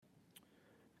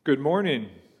Good morning.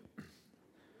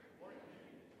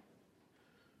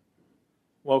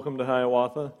 Welcome to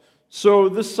Hiawatha. So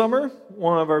this summer,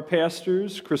 one of our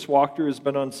pastors, Chris Walker, has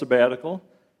been on sabbatical,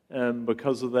 and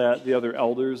because of that, the other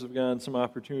elders have gotten some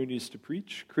opportunities to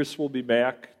preach. Chris will be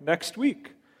back next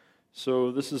week.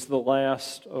 So this is the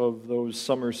last of those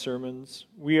summer sermons.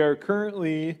 We are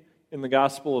currently in the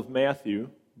Gospel of Matthew,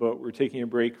 but we're taking a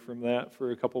break from that for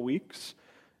a couple weeks.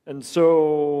 And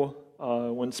so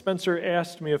when Spencer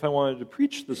asked me if I wanted to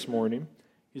preach this morning,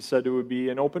 he said it would be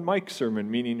an open mic sermon,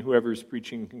 meaning whoever's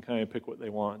preaching can kind of pick what they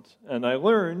want. And I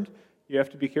learned you have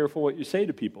to be careful what you say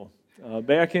to people.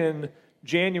 Back in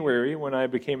January, when I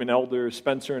became an elder,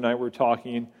 Spencer and I were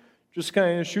talking, just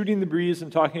kind of shooting the breeze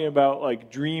and talking about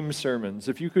like dream sermons.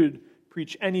 If you could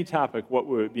preach any topic, what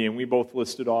would it be? And we both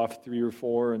listed off 3 or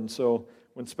 4. And so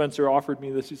when Spencer offered me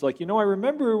this, he's like, I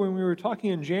remember when we were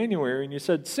talking in January and you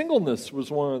said singleness was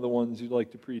one of the ones you'd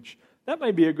like to preach. That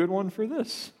might be a good one for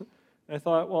this. I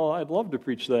thought, well, I'd love to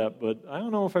preach that, but I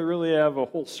don't know if I really have a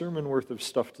whole sermon worth of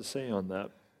stuff to say on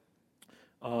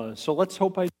that. So let's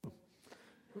hope I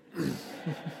do.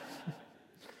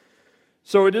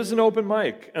 So it is an open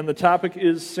mic, and the topic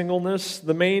is singleness.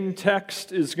 The main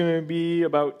text is going to be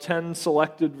about 10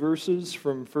 selected verses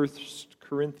from 1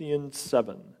 Corinthians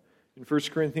 7. In 1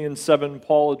 Corinthians 7,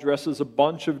 Paul addresses a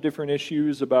bunch of different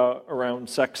issues around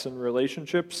sex and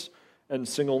relationships, and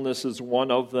singleness is one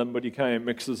of them, but he kind of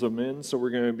mixes them in, so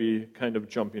we're going to be kind of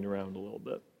jumping around a little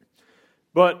bit.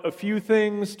 But a few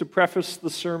things to preface the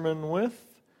sermon with.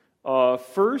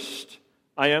 First,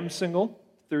 I am single,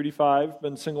 35,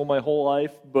 been single my whole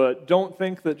life, but don't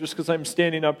think that just because I'm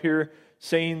standing up here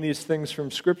saying these things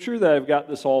from Scripture that I've got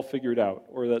this all figured out,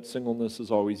 or that singleness is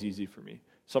always easy for me.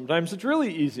 Sometimes it's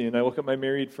really easy, and I look at my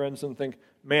married friends and think,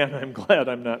 man, I'm glad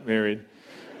I'm not married.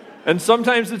 And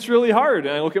sometimes it's really hard,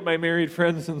 and I look at my married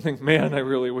friends and think, man, I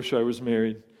really wish I was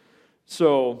married.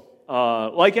 So,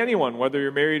 like anyone, whether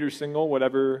you're married or single,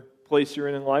 whatever place you're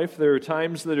in life, there are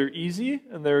times that are easy,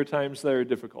 and there are times that are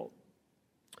difficult.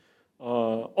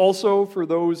 Also, for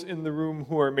those in the room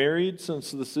who are married,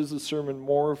 since this is a sermon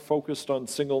more focused on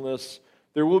singleness,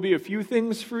 there will be a few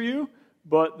things for you,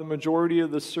 but the majority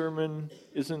of the sermon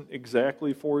isn't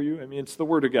exactly for you. I mean, it's the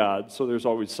Word of God, so there's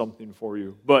always something for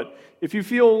you. But if you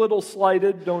feel a little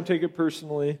slighted, don't take it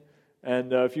personally.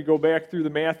 And if you go back through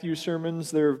the Matthew sermons,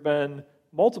 there have been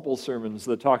multiple sermons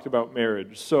that talked about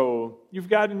marriage. So you've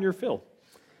gotten your fill.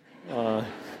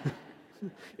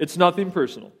 It's nothing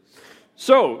personal.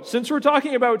 So, since we're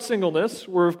talking about singleness,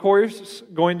 we're of course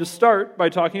going to start by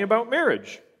talking about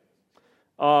marriage.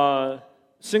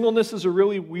 Singleness is a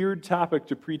really weird topic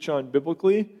to preach on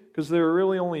biblically because there are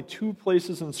really only 2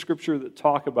 places in Scripture that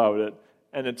talk about it,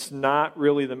 and it's not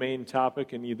really the main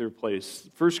topic in either place.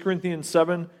 1 Corinthians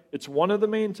 7, it's one of the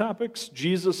main topics.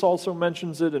 Jesus also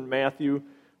mentions it in Matthew.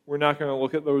 We're not going to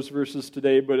look at those verses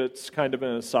today, but it's kind of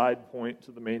an aside point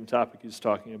to the main topic he's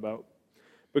talking about.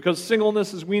 Because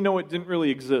singleness, as we know, it didn't really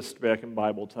exist back in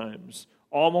Bible times.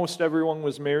 Almost everyone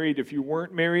was married. If you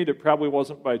weren't married, it probably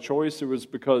wasn't by choice. It was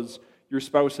because your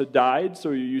spouse had died,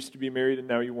 so you used to be married and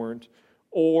now you weren't.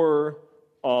 Or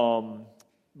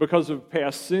because of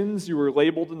past sins, you were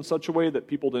labeled in such a way that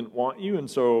people didn't want you,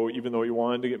 and so even though you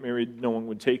wanted to get married, no one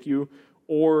would take you.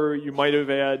 Or you might have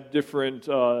had different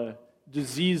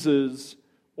diseases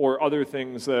or other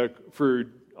things that for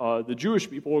the Jewish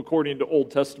people, according to Old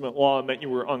Testament law, meant you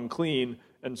were unclean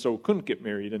and so couldn't get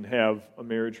married and have a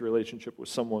marriage relationship with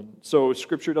someone. So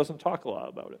Scripture doesn't talk a lot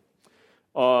about it.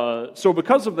 So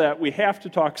because of that, we have to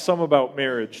talk some about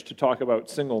marriage to talk about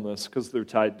singleness because they're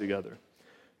tied together.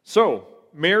 So,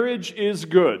 marriage is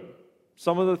good.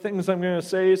 Some of the things I'm going to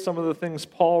say, some of the things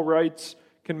Paul writes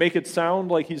can make it sound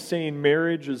like he's saying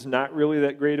marriage is not really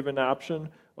that great of an option,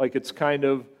 like it's kind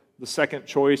of the second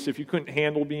choice. If you couldn't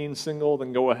handle being single,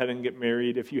 then go ahead and get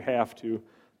married if you have to.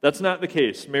 That's not the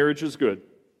case. Marriage is good.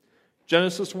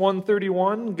 Genesis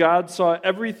 1:31, God saw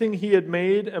everything he had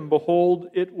made, and behold,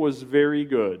 it was very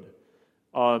good.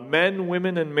 Men,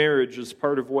 women, and marriage is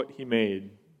part of what he made.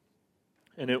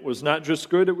 And it was not just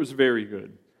good, it was very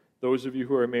good. Those of you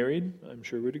who are married, I'm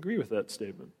sure would agree with that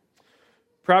statement.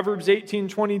 Proverbs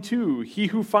 18:22, he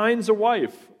who finds a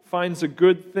wife finds a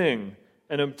good thing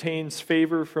and obtains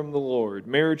favor from the Lord.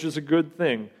 Marriage is a good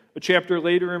thing. A chapter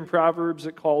later in Proverbs,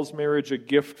 it calls marriage a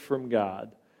gift from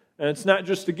God. And it's not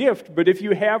just a gift, but if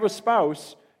you have a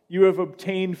spouse, you have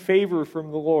obtained favor from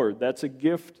the Lord. That's a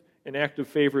gift, an act of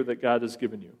favor that God has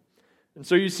given you. And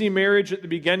so you see marriage at the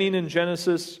beginning in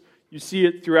Genesis. You see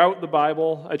it throughout the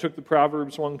Bible. I took the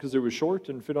Proverbs one because it was short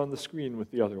and fit on the screen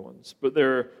with the other ones. But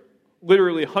there are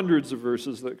literally hundreds of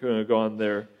verses that could have gone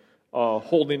there.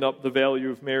 holding up the value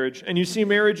of marriage. And you see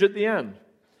marriage at the end.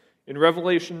 In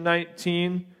Revelation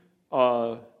 19,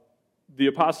 the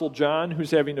Apostle John,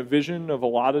 who's having a vision of a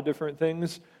lot of different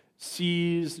things,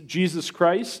 sees Jesus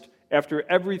Christ. After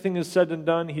everything is said and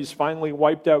done, he's finally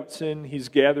wiped out sin. He's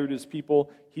gathered his people.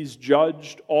 He's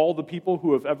judged all the people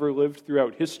who have ever lived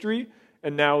throughout history.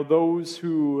 And now those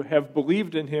who have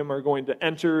believed in him are going to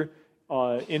enter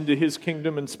into his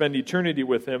kingdom and spend eternity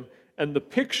with him. And the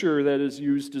picture that is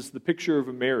used is the picture of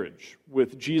a marriage,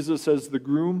 with Jesus as the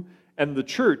groom and the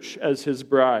church as his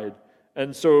bride.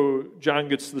 And so John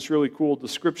gets this really cool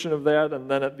description of that.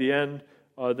 And then at the end,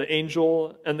 the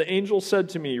angel said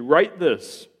to me, "Write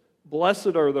this,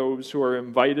 blessed are those who are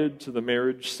invited to the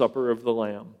marriage supper of the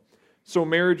Lamb." So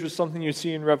marriage is something you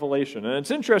see in Revelation. And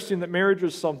it's interesting that marriage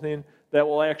is something that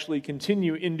will actually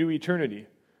continue into eternity.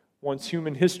 Once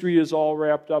human history is all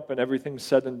wrapped up and everything's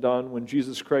said and done, when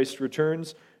Jesus Christ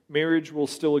returns, marriage will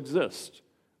still exist.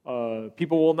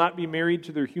 People will not be married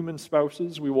to their human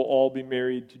spouses. We will all be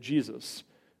married to Jesus.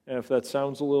 And if that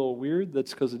sounds a little weird,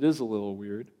 that's because it is a little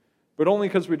weird. But only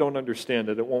because we don't understand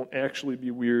it. It won't actually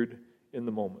be weird in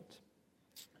the moment.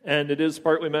 And it is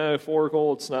partly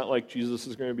metaphorical. It's not like Jesus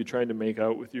is going to be trying to make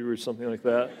out with you or something like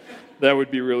that. That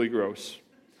would be really gross.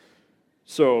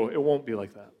 So it won't be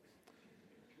like that.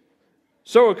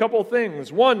 So a couple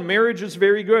things. One, marriage is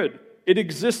very good. It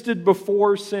existed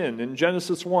before sin. In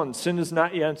Genesis 1, sin has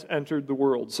not yet entered the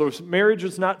world. So marriage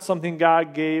is not something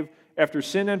God gave after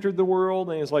sin entered the world,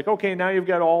 and he's like, okay, now you've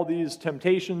got all these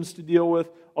temptations to deal with.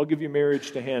 I'll give you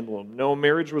marriage to handle them. No,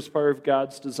 marriage was part of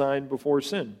God's design before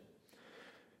sin.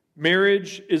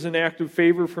 Marriage is an act of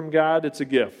favor from God. It's a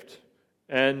gift.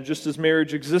 And just as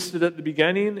marriage existed at the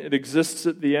beginning, it exists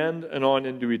at the end and on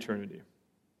into eternity.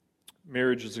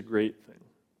 Marriage is a great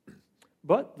thing.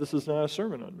 But this is not a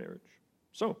sermon on marriage.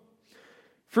 So,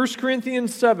 1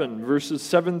 Corinthians 7, verses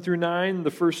 7 through 9,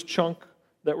 the first chunk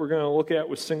that we're going to look at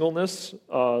with singleness.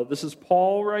 This is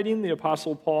Paul writing, the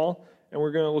Apostle Paul, and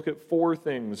we're going to look at 4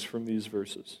 things from these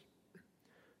verses.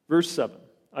 Verse 7,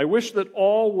 "I wish that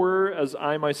all were as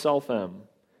I myself am,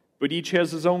 but each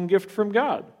has his own gift from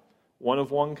God, one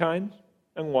of one kind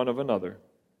and one of another.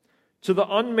 To the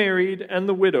unmarried and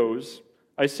the widows,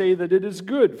 I say that it is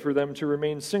good for them to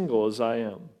remain single as I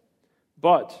am.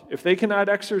 But if they cannot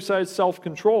exercise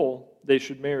self-control, they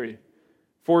should marry.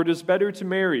 For it is better to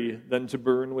marry than to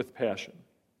burn with passion."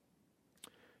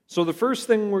 So the first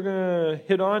thing we're going to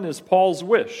hit on is Paul's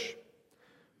wish.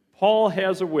 Paul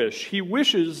has a wish. He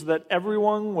wishes that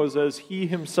everyone was as he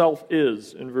himself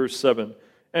is, in verse 7.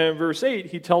 And in verse 8,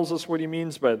 he tells us what he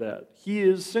means by that. He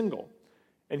is single.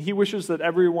 And he wishes that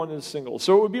everyone is single.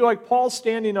 So it would be like Paul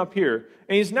standing up here,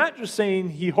 and he's not just saying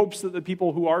he hopes that the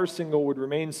people who are single would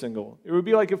remain single. It would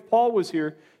be like if Paul was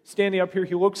here, standing up here,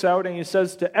 he looks out and he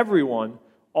says to everyone,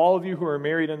 all of you who are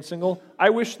married and single, I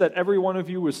wish that every one of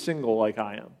you was single like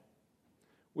I am.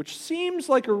 Which seems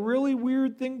like a really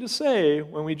weird thing to say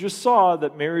when we just saw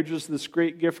that marriage is this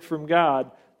great gift from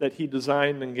God that he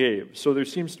designed and gave. So there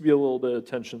seems to be a little bit of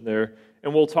tension there,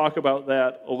 and we'll talk about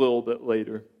that a little bit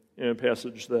later in a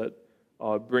passage that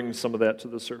brings some of that to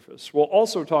the surface. We'll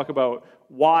also talk about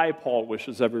why Paul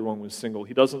wishes everyone was single.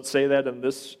 He doesn't say that in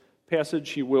this passage.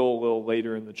 He will a little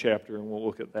later in the chapter, and we'll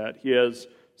look at that. He has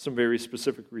some very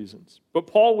specific reasons. But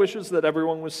Paul wishes that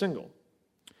everyone was single.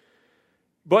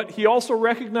 But he also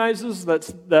recognizes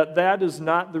that is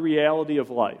not the reality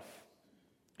of life.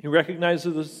 He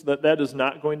recognizes that is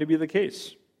not going to be the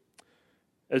case.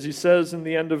 As he says in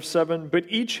the end of 7, but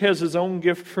each has his own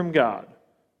gift from God,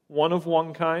 one of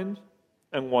one kind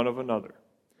and one of another.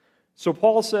 So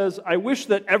Paul says, I wish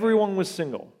that everyone was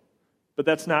single, but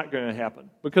that's not going to happen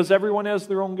because everyone has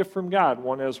their own gift from God.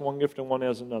 One has one gift and one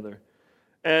has another.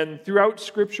 And throughout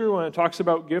Scripture, when it talks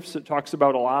about gifts, it talks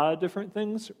about a lot of different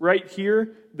things. Right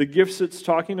here, the gifts it's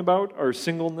talking about are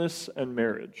singleness and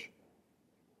marriage.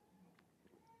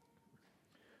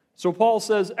 So Paul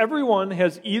says everyone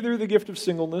has either the gift of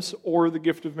singleness or the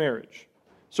gift of marriage.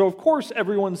 So of course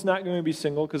everyone's not going to be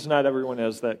single because not everyone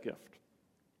has that gift.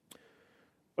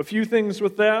 A few things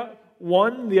with that.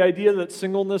 One, the idea that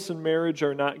singleness and marriage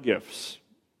are not gifts.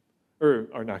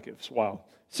 Are not gifts, wow.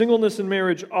 Singleness and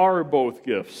marriage are both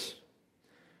gifts.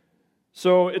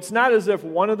 So it's not as if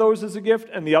one of those is a gift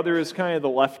and the other is kind of the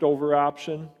leftover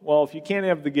option. Well, if you can't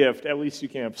have the gift, at least you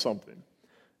can have something.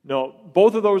 No,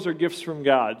 both of those are gifts from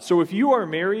God. So if you are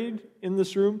married in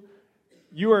this room,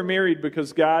 you are married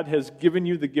because God has given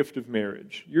you the gift of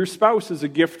marriage. Your spouse is a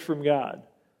gift from God.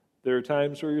 There are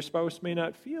times where your spouse may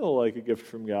not feel like a gift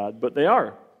from God, but they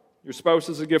are. Your spouse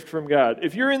is a gift from God.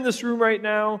 If you're in this room right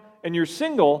now and you're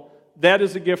single, that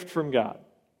is a gift from God.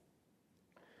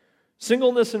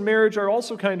 Singleness and marriage are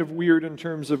also kind of weird in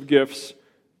terms of gifts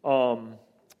for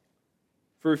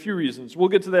a few reasons. We'll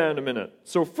get to that in a minute.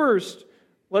 So first,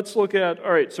 let's look at,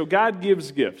 all right, so God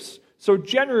gives gifts. So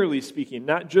generally speaking,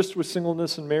 not just with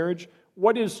singleness and marriage,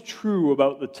 what is true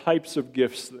about the types of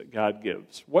gifts that God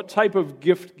gives? What type of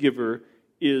gift giver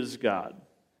is God?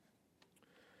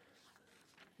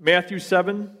 Matthew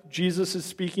 7, Jesus is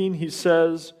speaking. He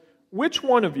says, "Which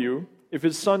one of you, if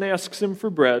his son asks him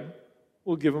for bread,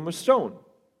 will give him a stone?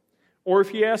 Or if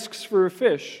he asks for a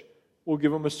fish, will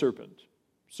give him a serpent?"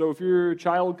 So if your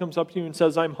child comes up to you and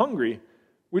says, "I'm hungry,"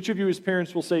 which of you as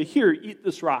parents will say, "Here, eat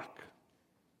this rock"?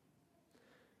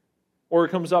 Or it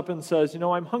comes up and says,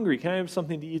 "I'm hungry. Can I have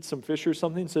something to eat, some fish or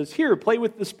something?" It says, "Here, play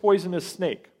with this poisonous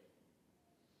snake."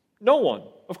 No one.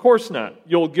 Of course not.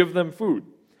 You'll give them food.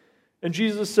 And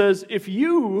Jesus says, "If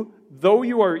you, though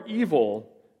you are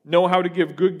evil, know how to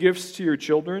give good gifts to your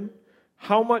children,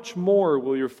 how much more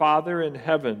will your Father in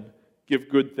heaven give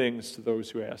good things to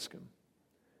those who ask him?"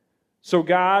 So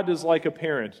God is like a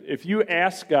parent. If you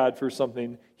ask God for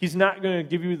something, he's not going to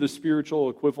give you the spiritual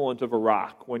equivalent of a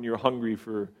rock when you're hungry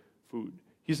for food.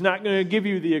 He's not going to give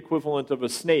you the equivalent of a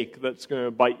snake that's going to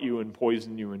bite you and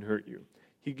poison you and hurt you.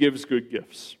 He gives good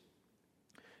gifts.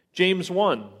 James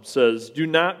 1 says, "Do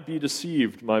not be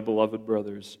deceived, my beloved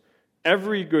brothers.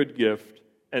 Every good gift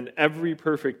and every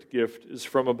perfect gift is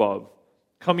from above,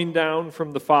 coming down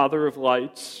from the Father of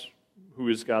lights," who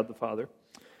is God the Father,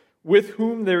 "with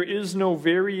whom there is no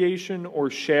variation or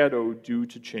shadow due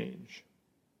to change."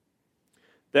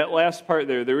 That last part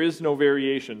there is no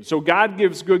variation. So God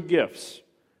gives good gifts.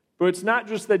 But it's not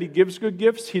just that he gives good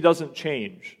gifts, he doesn't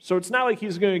change. So it's not like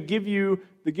he's going to give you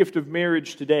the gift of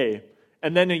marriage today,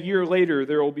 and then a year later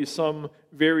there will be some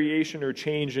variation or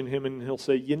change in him, and he'll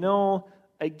say,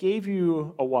 "I gave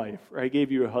you a wife, or I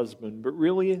gave you a husband, but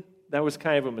really, that was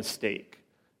kind of a mistake.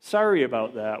 Sorry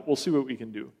about that. We'll see what we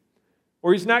can do."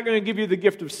 Or he's not going to give you the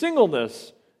gift of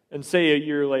singleness and say a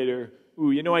year later,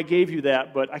 "Ooh, I gave you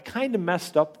that, but I kind of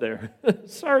messed up there.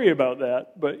 Sorry about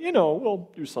that, but, we'll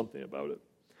do something about it."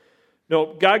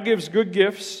 No, God gives good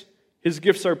gifts. His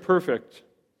gifts are perfect,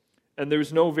 and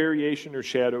there's no variation or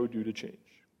shadow due to change.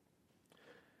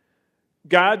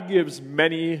 God gives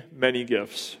many, many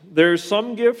gifts. There are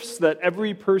some gifts that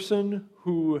every person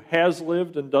who has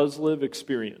lived and does live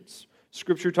experience.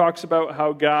 Scripture talks about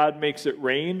how God makes it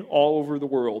rain all over the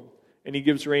world, and he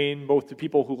gives rain both to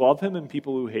people who love him and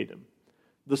people who hate him.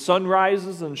 The sun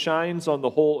rises and shines on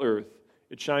the whole earth.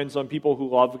 It shines on people who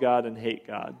love God and hate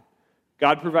God.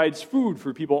 God provides food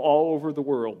for people all over the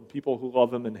world, people who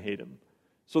love him and hate him.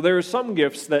 So there are some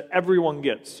gifts that everyone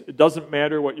gets. It doesn't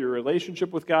matter what your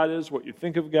relationship with God is, what you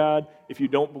think of God. If you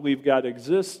don't believe God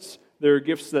exists, there are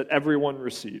gifts that everyone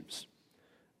receives.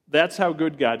 That's how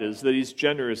good God is, that he's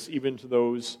generous even to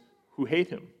those who hate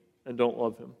him and don't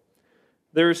love him.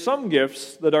 There are some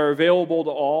gifts that are available to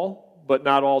all, but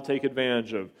not all take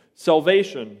advantage of.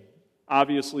 Salvation,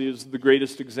 obviously, is the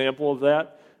greatest example of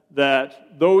that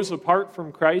those apart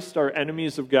from Christ are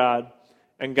enemies of God,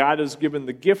 and God has given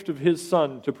the gift of his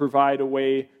Son to provide a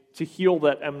way to heal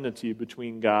that enmity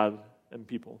between God and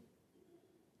people.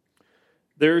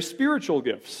 There are spiritual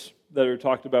gifts that are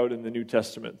talked about in the New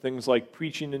Testament, things like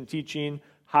preaching and teaching,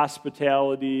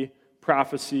 hospitality,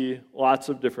 prophecy, lots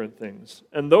of different things.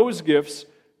 And those gifts,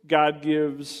 God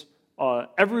gives,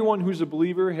 everyone who's a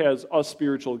believer has a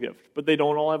spiritual gift, but they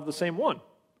don't all have the same one.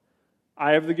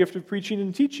 I have the gift of preaching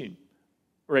and teaching.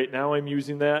 Right now I'm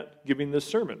using that, giving this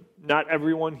sermon. Not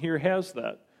everyone here has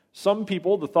that. Some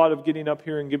people, the thought of getting up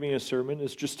here and giving a sermon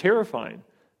is just terrifying.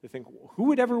 They think, who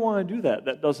would ever want to do that?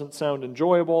 That doesn't sound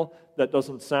enjoyable. That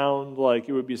doesn't sound like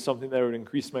it would be something that would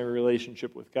increase my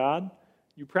relationship with God.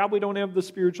 You probably don't have the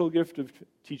spiritual gift of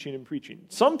teaching and preaching.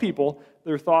 Some people,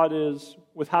 their thought is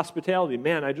with hospitality.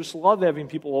 Man, I just love having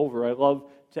people over. I love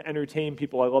to entertain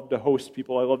people. I love to host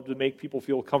people. I love to make people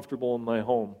feel comfortable in my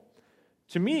home.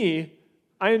 To me,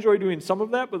 I enjoy doing some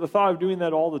of that, but the thought of doing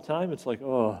that all the time, it's like,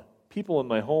 people in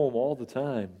my home all the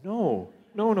time. No.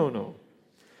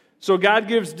 So God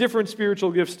gives different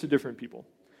spiritual gifts to different people.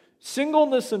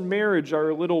 Singleness and marriage are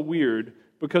a little weird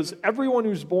because everyone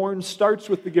who's born starts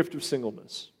with the gift of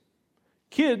singleness.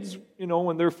 Kids,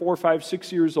 when they're 4, 5,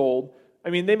 6 years old,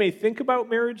 they may think about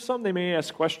marriage some, they may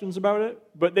ask questions about it,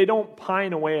 but they don't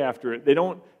pine away after it. They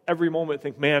don't every moment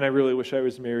think, man, I really wish I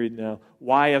was married now.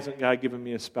 Why hasn't God given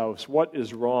me a spouse? What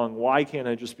is wrong? Why can't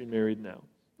I just be married now?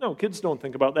 No, kids don't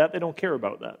think about that. They don't care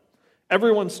about that.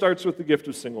 Everyone starts with the gift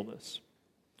of singleness.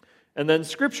 And then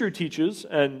Scripture teaches,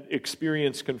 and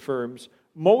experience confirms,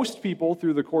 most people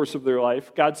through the course of their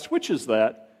life, God switches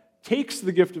that, takes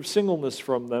the gift of singleness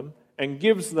from them, and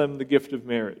gives them the gift of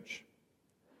marriage.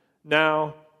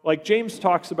 Now, like James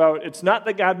talks about, it's not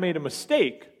that God made a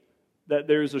mistake, that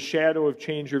there's a shadow of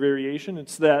change or variation.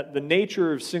 It's that the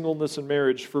nature of singleness and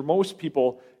marriage, for most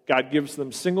people, God gives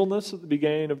them singleness at the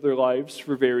beginning of their lives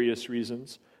for various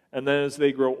reasons. And then as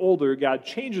they grow older, God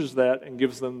changes that and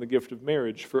gives them the gift of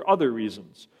marriage for other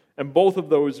reasons. And both of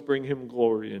those bring him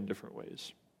glory in different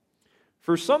ways.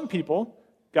 For some people,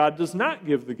 God does not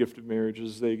give the gift of marriage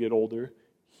as they get older.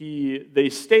 They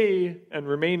stay and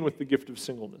remain with the gift of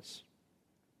singleness.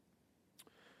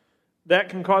 That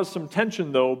can cause some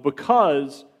tension, though,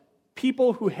 because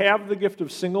people who have the gift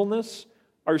of singleness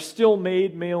are still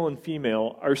made male and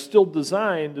female, are still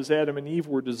designed as Adam and Eve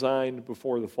were designed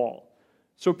before the fall.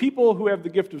 So people who have the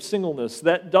gift of singleness,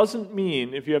 that doesn't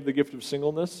mean, if you have the gift of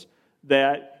singleness,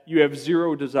 that you have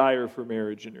zero desire for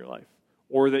marriage in your life,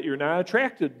 or that you're not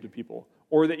attracted to people,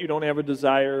 or that you don't have a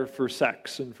desire for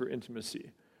sex and for intimacy.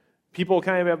 People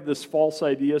kind of have this false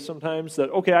idea sometimes that,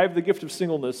 okay, I have the gift of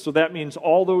singleness, so that means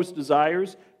all those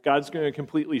desires, God's going to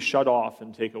completely shut off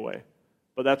and take away.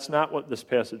 But that's not what this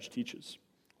passage teaches.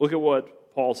 Look at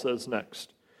what Paul says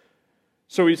next.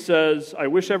 So he says, I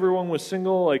wish everyone was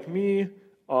single like me.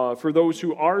 For those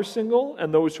who are single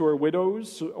and those who are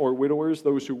widows or widowers,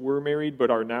 those who were married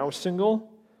but are now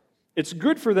single, it's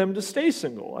good for them to stay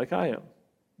single like I am.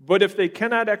 But if they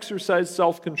cannot exercise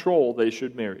self-control, they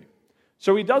should marry.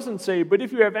 So he doesn't say, but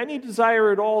if you have any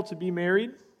desire at all to be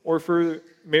married or for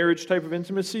marriage type of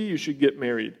intimacy, you should get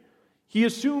married. He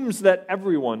assumes that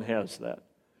everyone has that.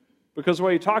 Because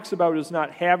what he talks about is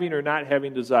not having or not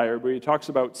having desire, but he talks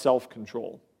about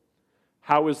self-control.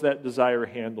 How is that desire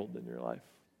handled in your life?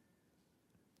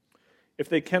 If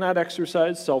they cannot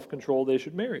exercise self-control, they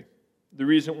should marry. The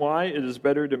reason why, it is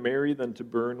better to marry than to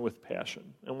burn with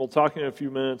passion. And we'll talk in a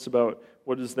few minutes about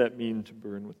what does that mean to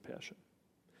burn with passion.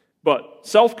 But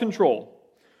self-control.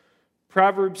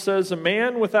 Proverbs says, a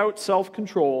man without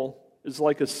self-control is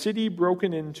like a city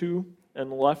broken into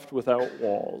and left without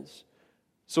walls.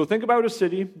 So think about a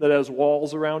city that has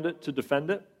walls around it to defend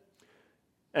it,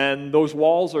 and those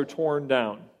walls are torn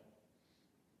down.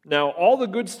 Now, all the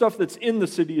good stuff that's in the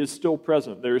city is still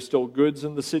present. There are still goods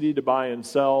in the city to buy and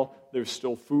sell. There's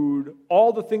still food.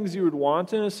 All the things you would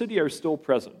want in a city are still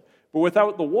present. But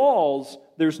without the walls,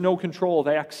 there's no control of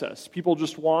access. People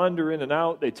just wander in and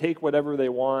out. They take whatever they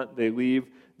want. They leave.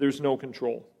 There's no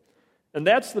control. And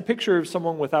that's the picture of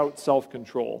someone without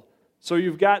self-control. So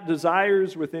you've got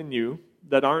desires within you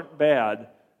that aren't bad,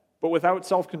 but without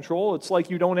self-control, it's like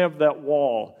you don't have that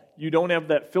wall. You don't have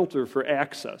that filter for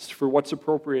access, for what's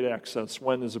appropriate access,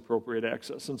 when is appropriate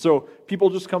access. And so people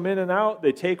just come in and out.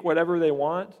 They take whatever they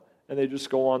want, and they just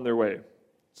go on their way.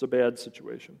 It's a bad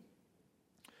situation.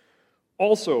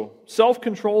 Also,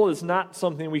 self-control is not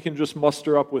something we can just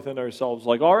muster up within ourselves.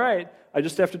 Like, all right, I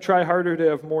just have to try harder to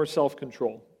have more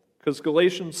self-control. Because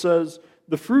Galatians says,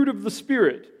 the fruit of the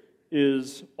Spirit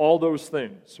is all those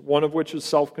things, one of which is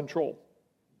self-control.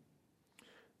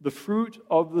 The fruit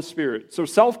of the Spirit. So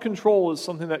self-control is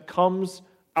something that comes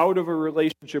out of a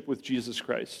relationship with Jesus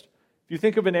Christ. If you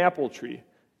think of an apple tree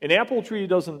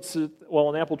doesn't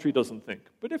think.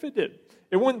 But if it did,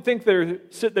 it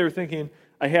wouldn't sit there thinking,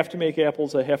 I have to make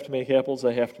apples, I have to make apples,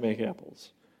 I have to make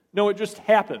apples. No, it just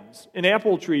happens. An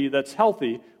apple tree that's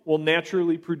healthy will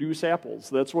naturally produce apples.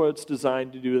 That's what it's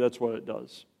designed to do. That's what it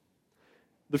does.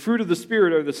 The fruit of the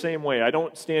Spirit are the same way. I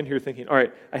don't stand here thinking, all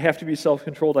right, I have to be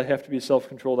self-controlled, I have to be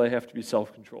self-controlled, I have to be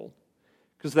self-controlled.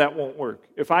 Because that won't work.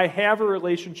 If I have a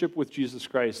relationship with Jesus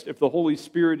Christ, if the Holy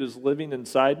Spirit is living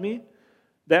inside me,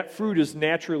 that fruit is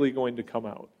naturally going to come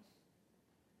out.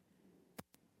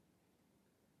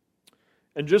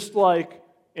 And just like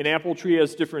an apple tree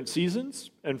has different seasons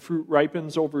and fruit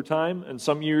ripens over time, and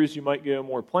some years you might get a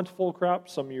more plentiful crop,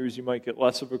 some years you might get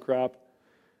less of a crop,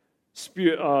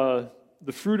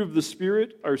 the fruit of the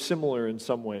Spirit are similar in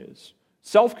some ways.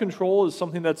 Self-control is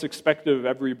something that's expected of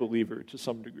every believer to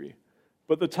some degree.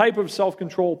 But the type of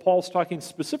self-control Paul's talking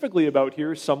specifically about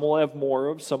here, some will have more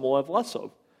of, some will have less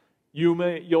of.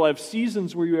 You'll have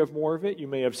seasons where you have more of it, you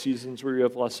may have seasons where you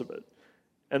have less of it.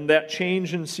 And that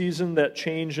change in season, that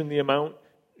change in the amount,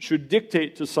 should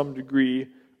dictate to some degree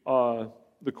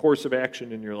the course of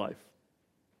action in your life.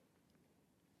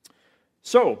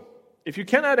 So, if you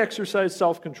cannot exercise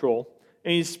self-control,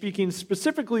 and he's speaking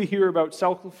specifically here about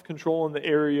self-control in the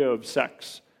area of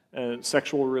sex, and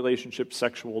sexual relationships,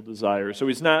 sexual desire. So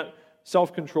he's not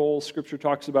self-control. Scripture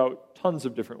talks about tons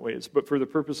of different ways, but for the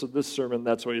purpose of this sermon,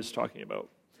 that's what he's talking about.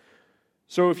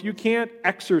 So if you can't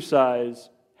exercise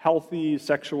healthy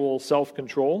sexual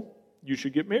self-control, you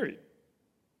should get married.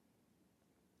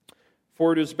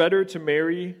 For it is better to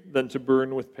marry than to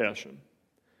burn with passion.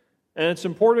 And it's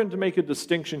important to make a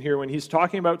distinction here when he's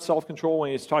talking about self-control,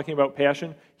 when he's talking about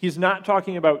passion. He's not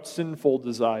talking about sinful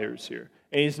desires here.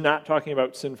 And he's not talking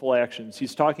about sinful actions.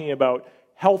 He's talking about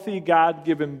healthy,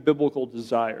 God-given biblical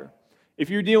desire. If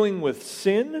you're dealing with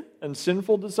sin and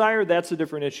sinful desire, that's a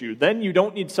different issue. Then you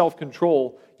don't need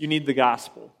self-control. You need the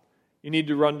gospel. You need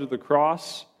to run to the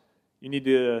cross. You need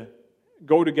to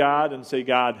go to God and say,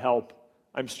 God, help.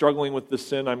 I'm struggling with this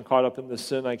sin. I'm caught up in this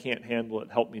sin. I can't handle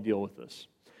it. Help me deal with this.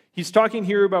 He's talking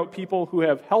here about people who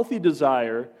have healthy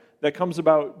desire that comes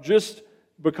about just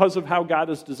because of how God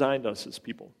has designed us as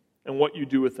people and what you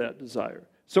do with that desire.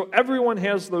 So everyone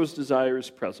has those desires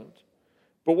present.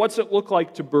 But what's it look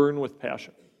like to burn with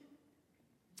passion?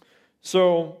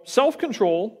 So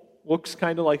self-control looks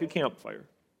kind of like a campfire.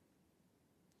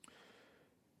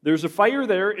 There's a fire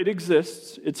there. It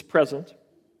exists. It's present.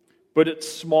 But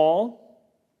it's small.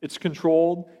 It's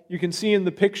controlled. You can see in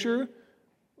the picture,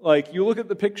 like you look at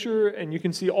the picture and you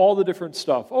can see all the different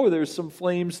stuff. Oh, there's some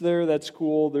flames there. That's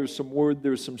cool. There's some wood.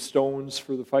 There's some stones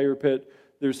for the fire pit.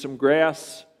 There's some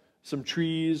grass, some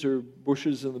trees or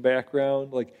bushes in the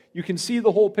background. Like you can see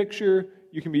the whole picture.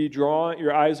 You can be drawn,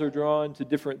 your eyes are drawn to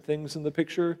different things in the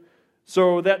picture.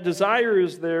 So that desire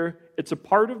is there. It's a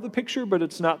part of the picture, but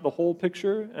it's not the whole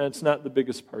picture, and it's not the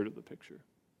biggest part of the picture.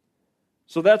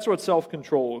 So that's what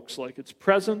self-control looks like. It's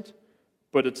present,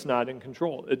 but it's not in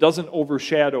control. It doesn't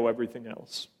overshadow everything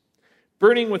else.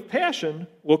 Burning with passion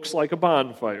looks like a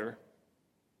bonfire.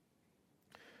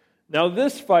 Now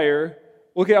this fire,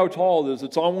 look at how tall it is.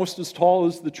 It's almost as tall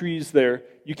as the trees there.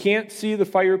 You can't see the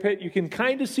fire pit. You can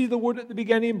kind of see the wood at the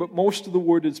beginning, but most of the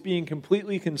wood is being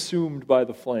completely consumed by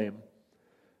the flame.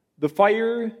 The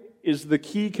fire is the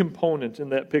key component in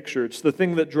that picture. It's the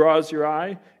thing that draws your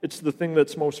eye. It's the thing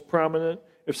that's most prominent.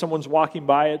 If someone's walking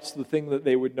by, it's the thing that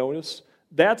they would notice.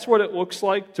 That's what it looks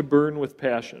like to burn with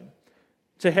passion.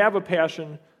 To have a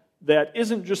passion that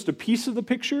isn't just a piece of the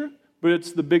picture, but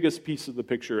it's the biggest piece of the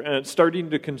picture, and it's starting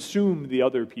to consume the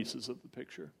other pieces of the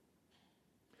picture.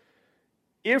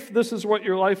 If this is what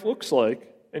your life looks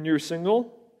like, and you're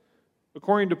single,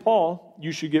 according to Paul,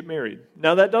 you should get married.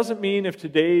 Now, that doesn't mean if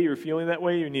today you're feeling that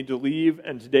way, you need to leave,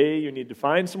 and today you need to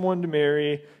find someone to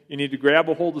marry. You need to grab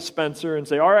a hold of Spencer and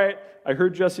say, all right, I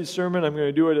heard Jesse's sermon. I'm going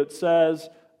to do what it says.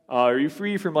 Are you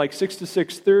free from like 6 to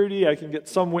 6:30? I can get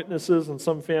some witnesses and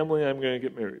some family. I'm going to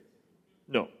get married.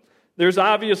 No. There's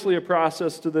obviously a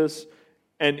process to this,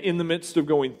 and in the midst of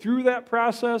going through that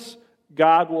process,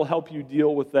 God will help you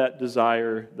deal with that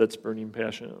desire that's burning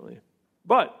passionately.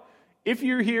 But if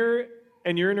you're here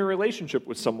and you're in a relationship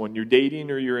with someone, you're dating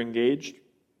or you're engaged,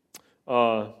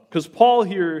 because Paul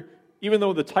here, even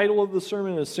though the title of the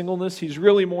sermon is singleness, he's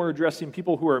really more addressing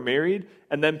people who are married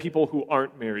and then people who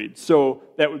aren't married. So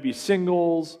that would be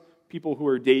singles, people who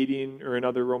are dating or in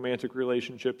other romantic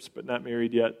relationships but not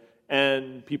married yet,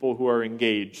 and people who are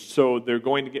engaged. So they're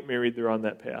going to get married, they're on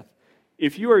that path.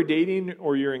 If you are dating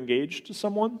or you're engaged to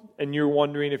someone and you're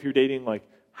wondering if you're dating, like,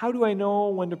 how do I know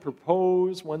when to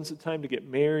propose? When's the time to get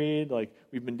married? Like,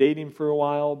 we've been dating for a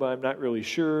while, but I'm not really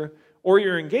sure. Or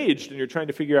you're engaged and you're trying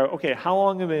to figure out, okay, how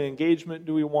long of an engagement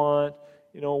do we want?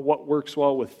 You know, what works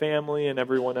well with family and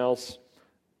everyone else?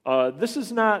 This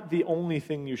is not the only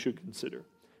thing you should consider.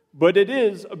 But it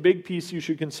is a big piece you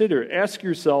should consider. Ask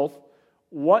yourself,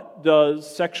 what does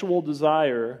sexual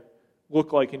desire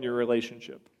look like in your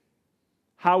relationship?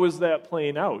 How is that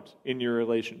playing out in your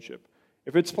relationship?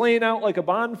 If it's playing out like a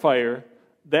bonfire,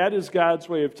 that is God's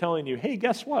way of telling you, hey,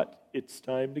 guess what? It's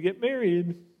time to get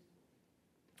married.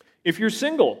 If you're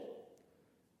single,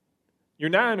 you're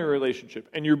not in a relationship,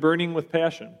 and you're burning with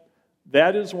passion,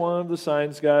 that is one of the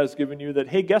signs God has given you that,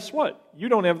 hey, guess what? You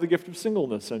don't have the gift of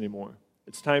singleness anymore.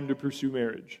 It's time to pursue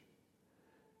marriage.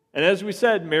 And as we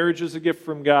said, marriage is a gift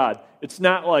from God. It's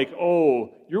not like, oh,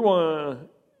 you're one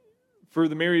for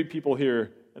the married people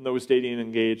here and those dating and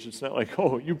engaged. It's not like,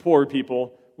 oh, you poor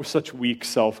people with such weak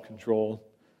self-control.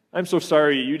 I'm so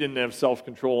sorry you didn't have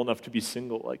self-control enough to be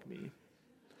single like me.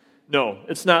 No,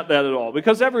 it's not that at all,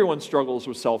 because everyone struggles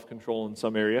with self-control in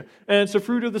some area, and it's a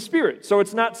fruit of the Spirit, so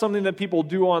it's not something that people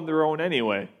do on their own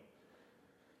anyway.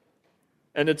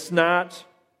 And it's not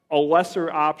a lesser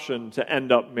option to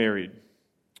end up married.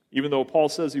 Even though Paul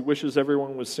says he wishes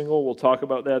everyone was single, we'll talk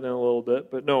about that in a little bit.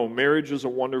 But no, marriage is a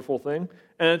wonderful thing,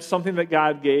 and it's something that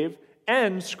God gave,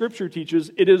 and Scripture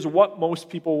teaches it is what most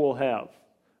people will have.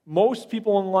 Most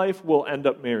people in life will end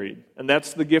up married, and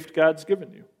that's the gift God's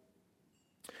given you.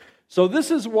 So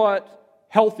this is what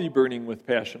healthy burning with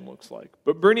passion looks like.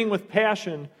 But burning with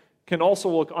passion can also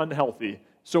look unhealthy.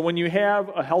 So when you have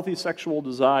a healthy sexual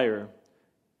desire,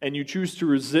 and you choose to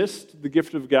resist the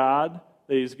gift of God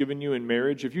that He's given you in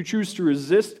marriage, if you choose to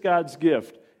resist God's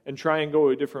gift and try and go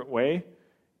a different way,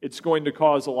 it's going to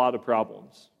cause a lot of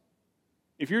problems.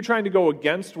 If you're trying to go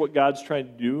against what God's trying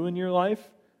to do in your life,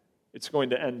 it's going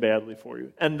to end badly for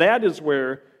you. And that is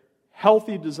where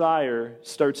healthy desire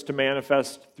starts to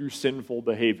manifest through sinful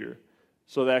behavior.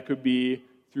 So that could be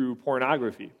through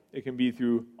pornography. It can be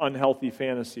through unhealthy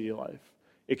fantasy life.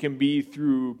 It can be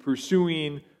through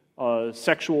pursuing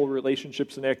sexual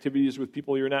relationships and activities with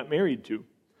people you're not married to.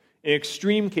 In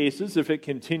extreme cases, if it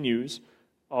continues,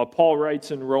 Paul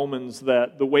writes in Romans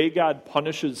that the way God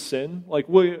punishes sin, like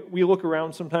we look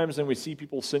around sometimes and we see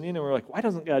people sinning and we're like, why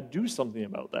doesn't God do something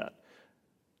about that?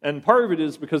 And part of it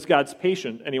is because God's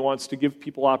patient and He wants to give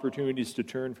people opportunities to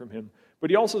turn from Him. But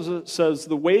He also says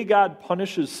the way God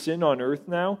punishes sin on earth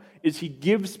now is He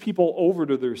gives people over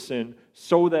to their sin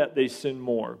so that they sin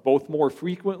more, both more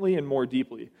frequently and more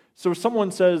deeply. So if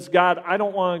someone says, God, I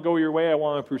don't want to go your way, I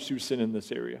want to pursue sin in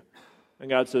this area. And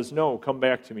God says, no, come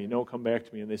back to me. No, come back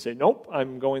to me. And they say, nope,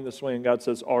 I'm going this way. And God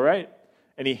says, all right.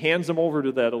 And He hands them over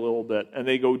to that a little bit, and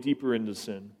they go deeper into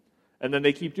sin. And then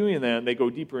they keep doing that, and they go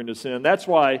deeper into sin. And that's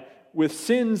why with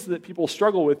sins that people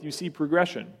struggle with, you see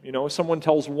progression. You know, someone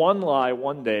tells one lie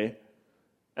one day,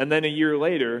 and then a year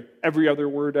later, every other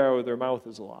word out of their mouth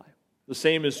is a lie. The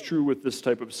same is true with this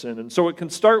type of sin. And so it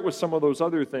can start with some of those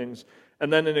other things,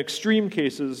 and then in extreme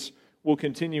cases, will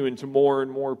continue into more and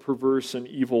more perverse and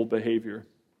evil behavior.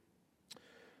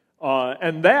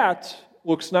 And that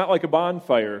looks not like a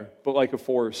bonfire, but like a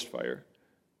forest fire.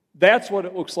 That's what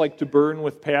it looks like to burn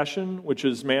with passion, which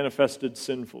is manifested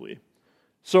sinfully.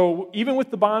 So even with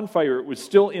the bonfire, it was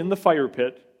still in the fire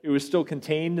pit. It was still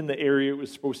contained in the area it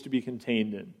was supposed to be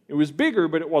contained in. It was bigger,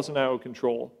 but it wasn't out of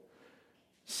control.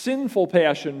 Sinful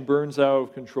passion burns out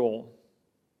of control.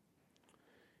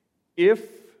 If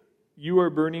you are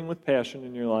burning with passion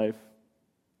in your life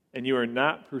and you are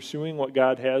not pursuing what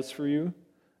God has for you,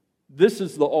 this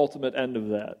is the ultimate end of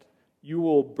that. You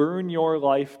will burn your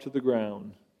life to the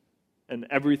ground, and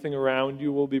everything around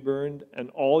you will be burned, and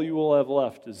all you will have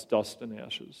left is dust and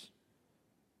ashes.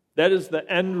 That is the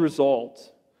end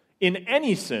result in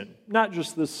any sin, not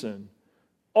just this sin.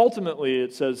 Ultimately,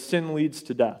 it says sin leads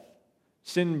to death.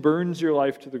 Sin burns your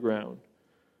life to the ground.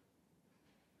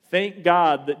 Thank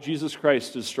God that Jesus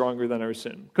Christ is stronger than our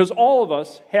sin. Because all of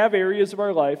us have areas of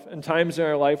our life and times in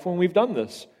our life when we've done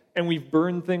this. And we've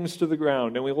burned things to the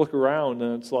ground. And we look around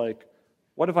and it's like,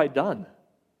 what have I done?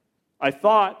 I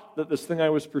thought that this thing I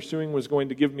was pursuing was going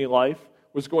to give me life,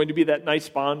 was going to be that nice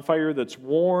bonfire that's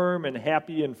warm and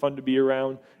happy and fun to be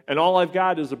around. And all I've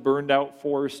got is a burned out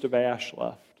forest of ash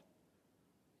left.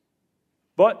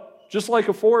 But just like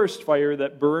a forest fire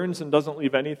that burns and doesn't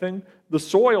leave anything, the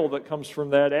soil that comes from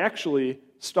that, actually,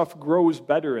 stuff grows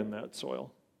better in that soil.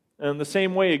 And in the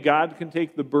same way, God can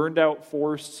take the burned out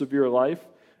forests of your life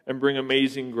and bring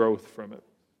amazing growth from it.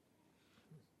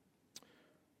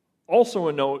 Also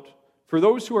a note for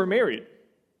those who are married.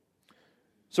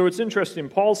 So it's interesting.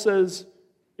 Paul says,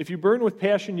 if you burn with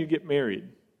passion, you get married.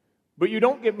 But you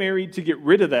don't get married to get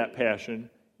rid of that passion.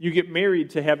 You get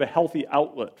married to have a healthy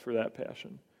outlet for that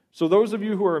passion. So those of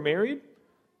you who are married,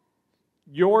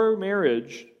 your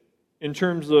marriage, in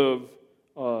terms of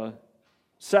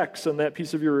sex and that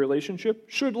piece of your relationship,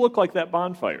 should look like that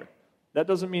bonfire. That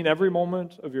doesn't mean every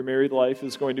moment of your married life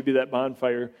is going to be that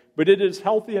bonfire, but it is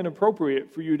healthy and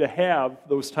appropriate for you to have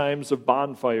those times of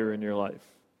bonfire in your life.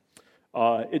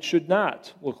 It should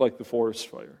not look like the forest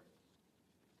fire.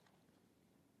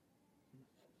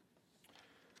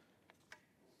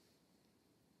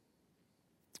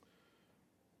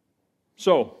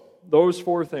 So, those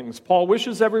four things. Paul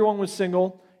wishes everyone was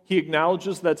single. He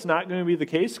acknowledges that's not going to be the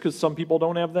case because some people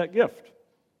don't have that gift.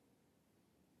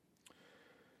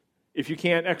 If you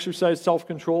can't exercise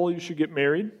self-control, you should get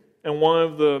married. And one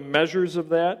of the measures of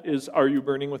that is, are you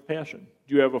burning with passion?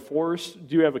 Do you have a forest?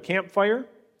 Do you have a campfire?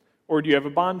 Or do you have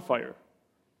a bonfire?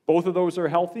 Both of those are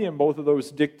healthy, and both of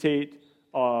those dictate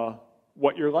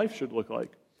what your life should look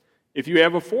like. If you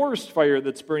have a forest fire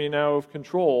that's burning out of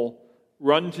control,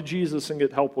 run to Jesus and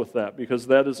get help with that, because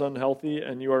that is unhealthy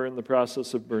and you are in the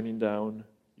process of burning down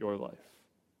your life.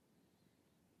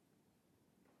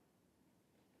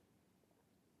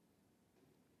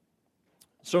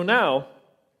 So now,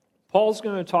 Paul's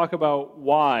going to talk about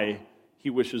why he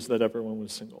wishes that everyone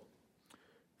was single.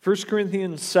 1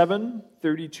 Corinthians 7,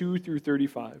 32 through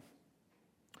 35.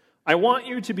 I want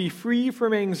you to be free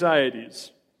from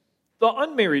anxieties. The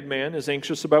unmarried man is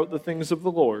anxious about the things of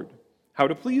the Lord, how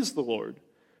to please the Lord.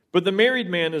 But the married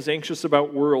man is anxious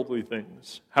about worldly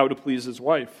things, how to please his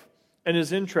wife, and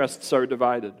his interests are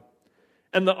divided.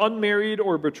 And the unmarried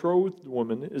or betrothed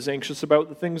woman is anxious about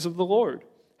the things of the Lord,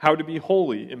 how to be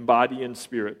holy in body and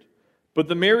spirit. But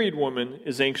the married woman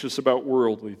is anxious about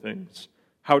worldly things,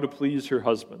 how to please her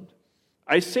husband.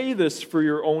 I say this for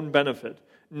your own benefit,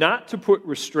 not to put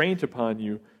restraint upon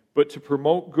you, but to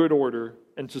promote good order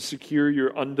and to secure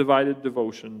your undivided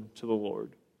devotion to the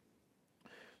Lord.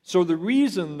 So the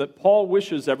reason that Paul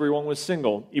wishes everyone was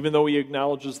single, even though he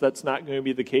acknowledges that's not going to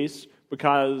be the case,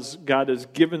 because God has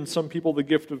given some people the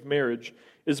gift of marriage,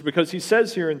 is because he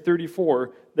says here in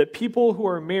 34 that people who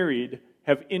are married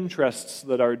have interests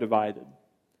that are divided.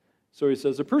 So he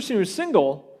says a person who's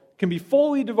single can be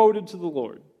fully devoted to the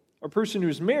Lord. A person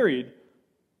who's married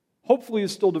hopefully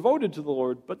is still devoted to the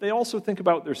Lord, but they also think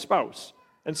about their spouse.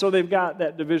 And so they've got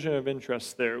that division of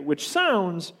interests there, which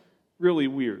sounds really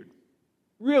weird.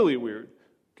 Really weird,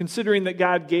 considering that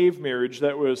God gave marriage.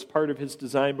 That was part of his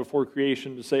design before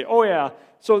creation, to say, oh yeah,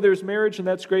 so there's marriage and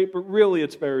that's great, but really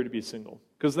it's better to be single,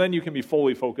 because then you can be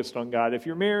fully focused on God. If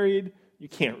you're married, you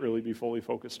can't really be fully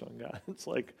focused on God. It's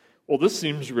like, well, this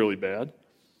seems really bad.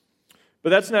 But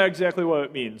that's not exactly what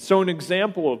it means. So an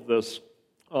example of this,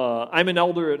 I'm an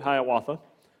elder at Hiawatha.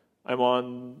 I'm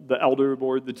on the elder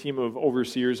board, the team of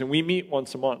overseers, and we meet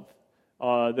once a month.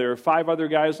 There are 5 other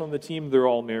guys on the team. They're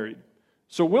all married.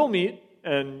 So we'll meet,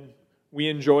 and we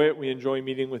enjoy it. We enjoy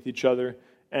meeting with each other.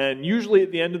 And usually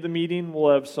at the end of the meeting,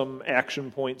 we'll have some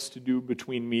action points to do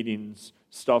between meetings,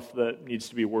 stuff that needs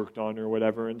to be worked on or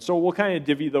whatever. And so we'll kind of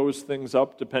divvy those things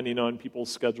up depending on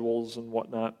people's schedules and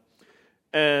whatnot.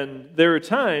 And there are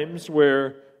times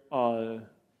where, we'll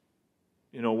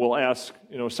ask,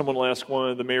 someone will ask one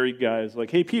of the married guys,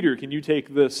 like, hey, Peter, can you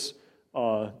take this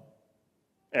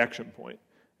action point?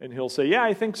 And he'll say, yeah,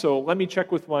 I think so. Let me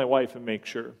check with my wife and make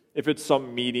sure. If it's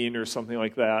some meeting or something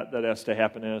like that has to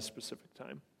happen at a specific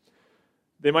time.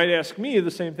 They might ask me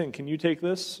the same thing. Can you take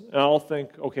this? And I'll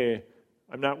think, okay,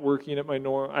 I'm not working at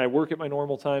I work at my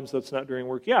normal times. That's not during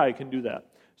work. Yeah, I can do that.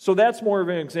 So that's more of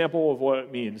an example of what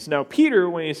it means. Now, Peter,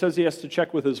 when he says he has to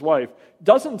check with his wife,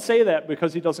 doesn't say that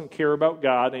because he doesn't care about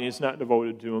God and he's not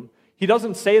devoted to him. He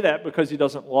doesn't say that because he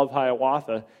doesn't love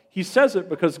Hiawatha. He says it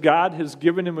because God has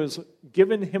given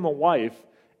him a wife,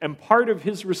 and part of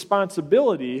his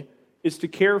responsibility is to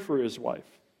care for his wife.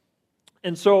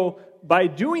 And so by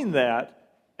doing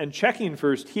that and checking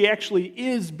first, he actually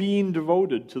is being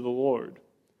devoted to the Lord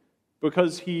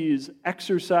because he's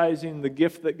exercising the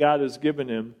gift that God has given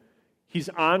him. He's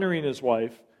honoring his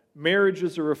wife. Marriage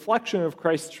is a reflection of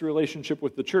Christ's relationship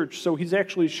with the church, so he's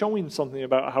actually showing something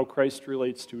about how Christ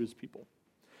relates to his people.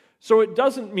 So it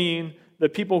doesn't mean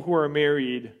that people who are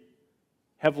married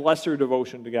have lesser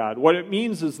devotion to God. What it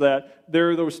means is that there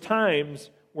are those times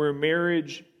where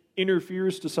marriage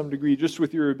interferes to some degree just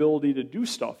with your ability to do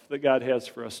stuff that God has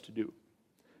for us to do.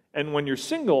 And when you're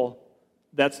single,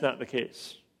 that's not the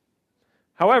case.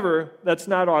 However, that's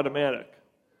not automatic.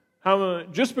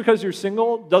 Just because you're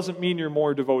single doesn't mean you're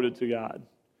more devoted to God.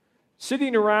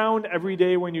 Sitting around every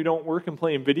day when you don't work and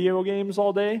playing video games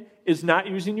all day is not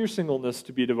using your singleness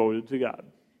to be devoted to God.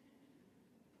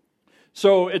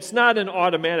 So it's not an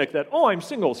automatic that, oh, I'm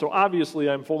single, so obviously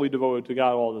I'm fully devoted to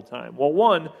God all the time. Well,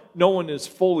 one, no one is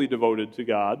fully devoted to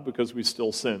God because we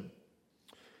still sin.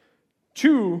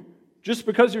 2, just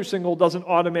because you're single doesn't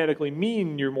automatically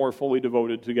mean you're more fully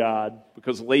devoted to God,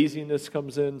 because laziness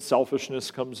comes in,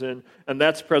 selfishness comes in, and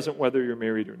that's present whether you're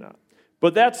married or not.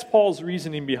 But that's Paul's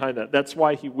reasoning behind that. That's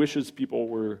why he wishes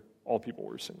all people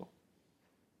were single.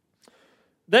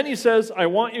 Then he says, I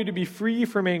want you to be free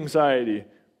from anxiety,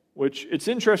 which it's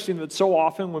interesting that so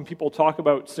often when people talk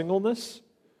about singleness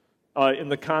in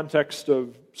the context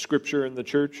of Scripture and the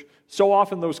church, so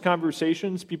often those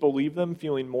conversations, people leave them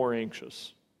feeling more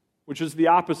anxious, which is the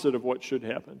opposite of what should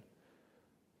happen.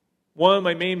 One of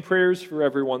my main prayers for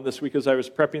everyone this week as I was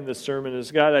prepping this sermon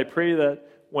is, God, I pray that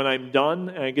when I'm done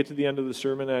and I get to the end of the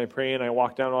sermon and I pray and I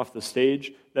walk down off the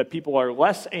stage, that people are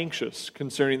less anxious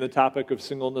concerning the topic of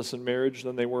singleness and marriage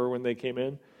than they were when they came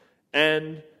in,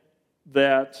 and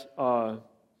that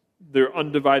their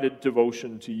undivided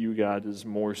devotion to you, God, is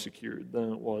more secured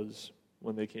than it was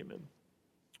when they came in.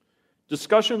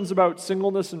 Discussions about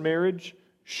singleness and marriage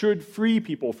should free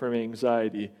people from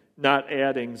anxiety, not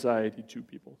add anxiety to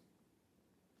people.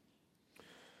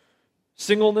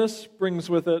 Singleness brings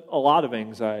with it a lot of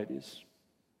anxieties.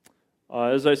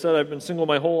 As I said, I've been single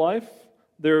my whole life.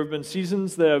 There have been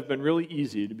seasons that have been really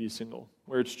easy to be single,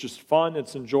 where it's just fun,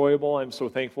 it's enjoyable, I'm so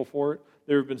thankful for it.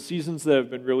 There have been seasons that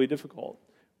have been really difficult,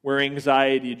 where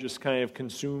anxiety just kind of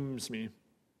consumes me.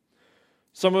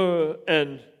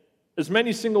 And as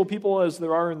many single people as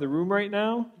there are in the room right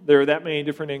now, there are that many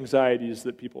different anxieties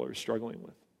that people are struggling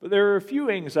with. But there are a few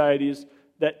anxieties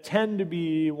that tend to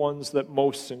be ones that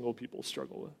most single people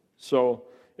struggle with. So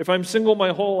if I'm single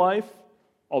my whole life,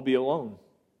 I'll be alone.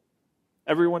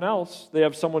 Everyone else, they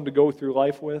have someone to go through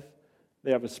life with.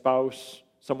 They have a spouse,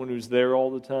 someone who's there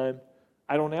all the time.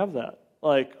 I don't have that.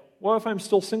 Like, what if I'm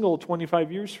still single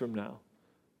 25 years from now?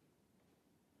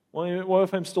 What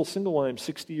if I'm still single when I'm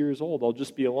 60 years old? I'll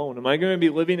just be alone. Am I going to be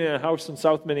living in a house in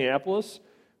South Minneapolis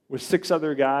with 6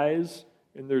 other guys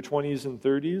in their 20s and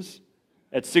 30s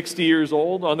at 60 years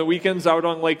old, on the weekends out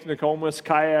on Lake Nokomis,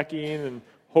 kayaking and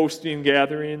hosting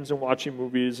gatherings and watching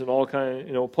movies and all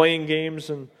playing games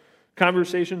and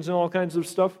conversations and all kinds of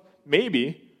stuff?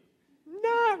 Maybe.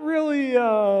 Not really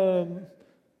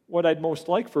what I'd most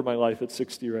like for my life at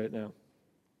 60 right now.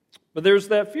 But there's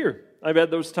that fear. I've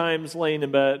had those times laying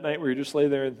in bed at night where you just lay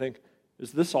there and think,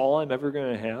 is this all I'm ever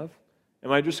going to have?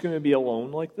 Am I just going to be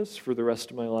alone like this for the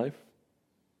rest of my life?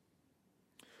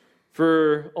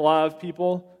 For a lot of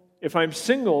people, if I'm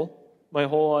single my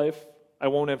whole life, I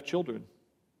won't have children.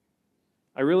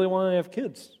 I really want to have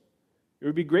kids. It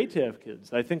would be great to have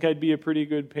kids. I think I'd be a pretty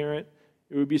good parent.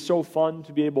 It would be so fun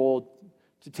to be able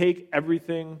to take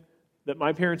everything that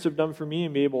my parents have done for me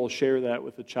and be able to share that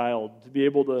with a child, to be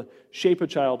able to shape a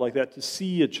child like that, to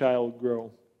see a child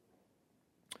grow.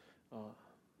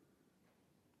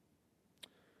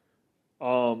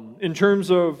 In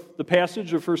terms of the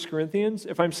passage of 1 Corinthians,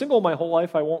 if I'm single my whole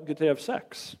life, I won't get to have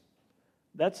sex.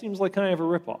 That seems like kind of a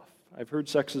ripoff. I've heard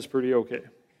sex is pretty okay.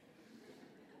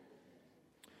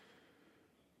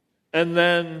 And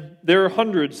then there are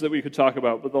hundreds that we could talk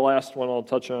about, but the last one I'll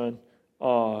touch on.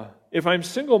 If I'm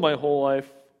single my whole life,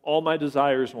 all my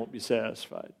desires won't be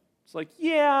satisfied. It's like,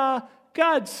 yeah,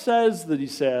 God says that He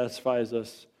satisfies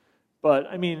us. But,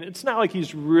 I mean, it's not like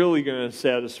He's really going to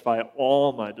satisfy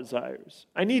all my desires.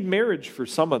 I need marriage for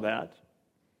some of that.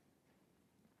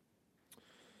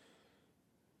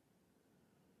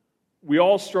 We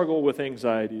all struggle with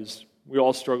anxieties. We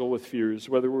all struggle with fears,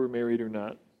 whether we're married or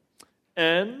not.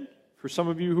 And for some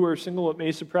of you who are single, it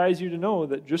may surprise you to know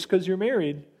that just because you're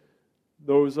married,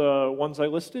 those ones I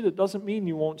listed, it doesn't mean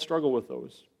you won't struggle with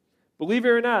those. Believe it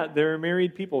or not, there are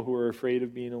married people who are afraid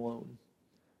of being alone.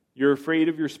 You're afraid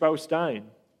of your spouse dying.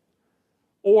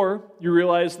 Or you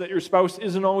realize that your spouse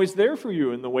isn't always there for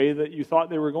you in the way that you thought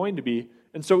they were going to be.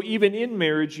 And so even in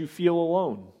marriage, you feel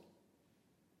alone.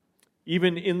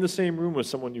 Even in the same room with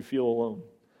someone, you feel alone.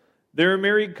 There are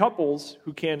married couples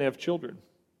who can't have children.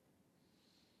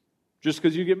 Just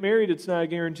because you get married, it's not a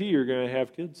guarantee you're going to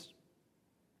have kids.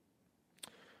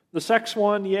 The sex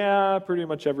one, yeah, pretty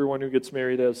much everyone who gets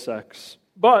married has sex.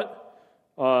 But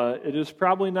it is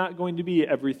probably not going to be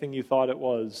everything you thought it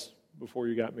was before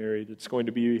you got married. It's going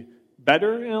to be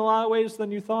better in a lot of ways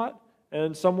than you thought, and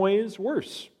in some ways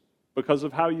worse because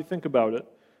of how you think about it.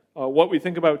 What we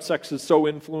think about sex is so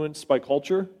influenced by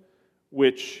culture,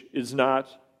 which is not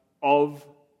of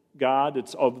God,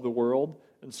 it's of the world.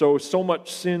 And so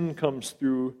much sin comes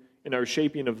through in our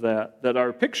shaping of that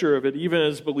our picture of it, even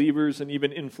as believers and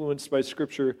even influenced by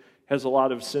Scripture, has a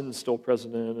lot of sin still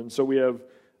present in it. And so we have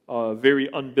very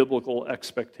unbiblical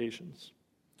expectations.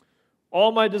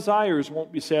 All my desires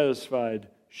won't be satisfied.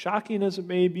 Shocking as it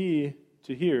may be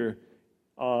to hear,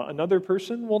 another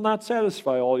person will not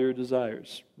satisfy all your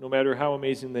desires, no matter how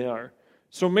amazing they are.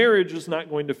 So marriage is not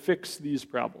going to fix these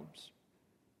problems.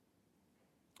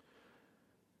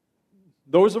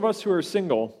 Those of us who are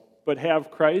single but have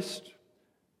Christ,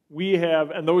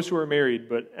 and those who are married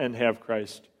and have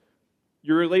Christ,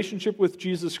 your relationship with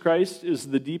Jesus Christ is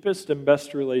the deepest and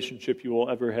best relationship you will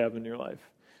ever have in your life.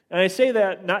 And I say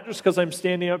that not just because I'm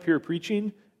standing up here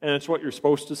preaching, and it's what you're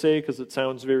supposed to say because it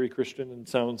sounds very Christian and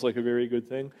sounds like a very good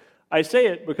thing. I say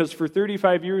it because for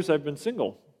 35 years I've been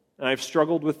single, and I've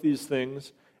struggled with these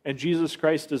things, and Jesus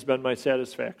Christ has been my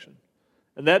satisfaction.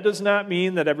 And that does not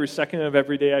mean that every second of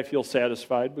every day I feel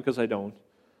satisfied, because I don't.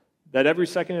 That every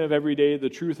second of every day, the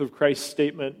truth of Christ's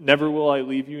statement, never will I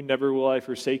leave you, never will I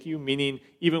forsake you, meaning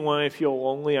even when I feel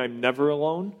lonely, I'm never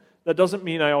alone. That doesn't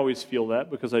mean I always feel that,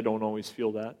 because I don't always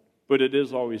feel that, but it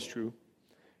is always true.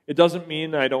 It doesn't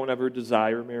mean I don't ever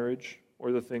desire marriage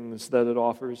or the things that it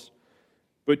offers,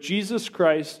 but Jesus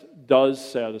Christ does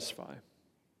satisfy.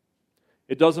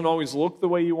 It doesn't always look the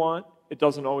way you want. It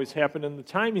doesn't always happen in the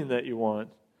timing that you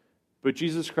want, but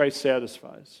Jesus Christ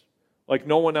satisfies like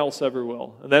no one else ever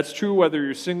will. And that's true whether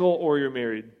you're single or you're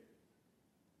married.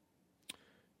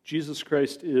 Jesus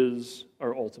Christ is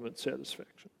our ultimate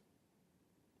satisfaction.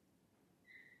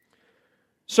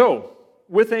 So,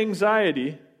 with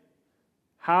anxiety,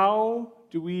 how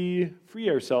do we free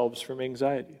ourselves from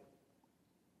anxiety?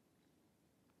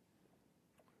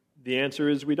 The answer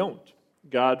is we don't.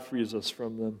 God frees us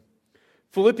from them.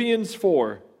 Philippians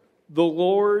 4, the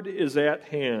Lord is at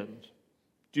hand.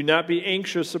 Do not be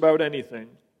anxious about anything.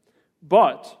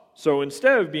 So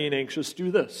instead of being anxious,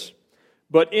 do this.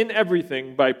 But in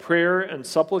everything, by prayer and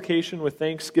supplication with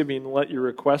thanksgiving, let your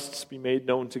requests be made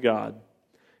known to God.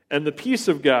 And the peace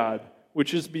of God,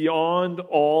 which is beyond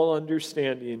all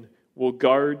understanding, will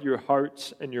guard your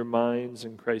hearts and your minds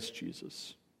in Christ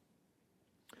Jesus.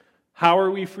 How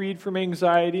are we freed from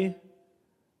anxiety?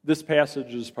 This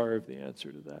passage is part of the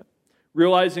answer to that.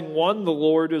 Realizing, one, the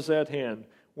Lord is at hand.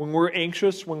 When we're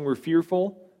anxious, when we're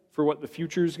fearful for what the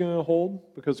future is going to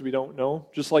hold, because we don't know,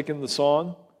 just like in the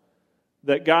song,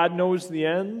 that God knows the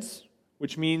ends,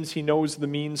 which means He knows the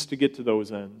means to get to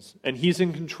those ends. And He's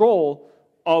in control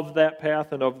of that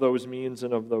path and of those means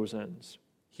and of those ends.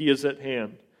 He is at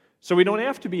hand. So we don't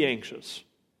have to be anxious.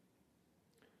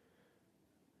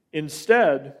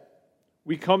 Instead,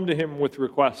 we come to Him with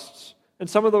requests. And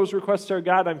some of those requests are,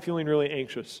 God, I'm feeling really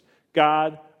anxious.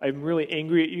 God, I'm really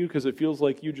angry at you because it feels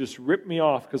like you just ripped me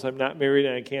off because I'm not married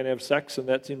and I can't have sex, and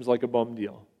that seems like a bum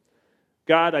deal.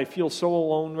 God, I feel so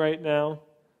alone right now,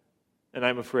 and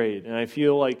I'm afraid. And I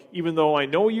feel like even though I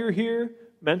know you're here,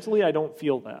 mentally I don't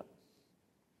feel that.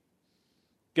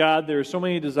 God, there are so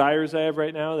many desires I have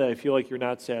right now that I feel like you're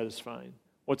not satisfying.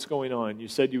 What's going on? You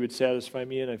said you would satisfy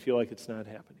me, and I feel like it's not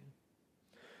happening.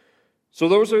 So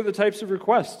those are the types of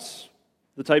requests,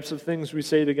 the types of things we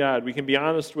say to God. We can be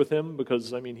honest with Him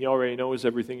because, He already knows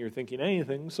everything you're thinking,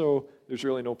 anything, so there's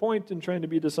really no point in trying to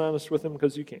be dishonest with Him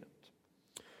because you can't.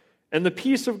 And the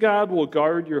peace of God will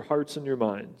guard your hearts and your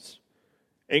minds.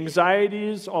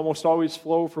 Anxieties almost always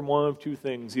flow from one of two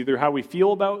things, either how we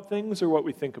feel about things or what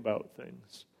we think about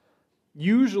things.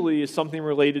 Usually it's something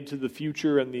related to the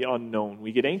future and the unknown.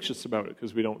 We get anxious about it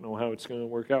because we don't know how it's going to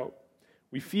work out.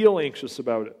 We feel anxious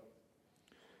about it.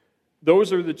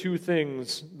 Those are the two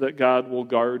things that God will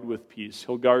guard with peace.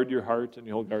 He'll guard your heart and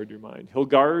He'll guard your mind. He'll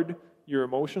guard your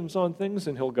emotions on things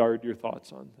and He'll guard your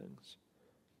thoughts on things.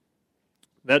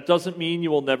 That doesn't mean you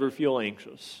will never feel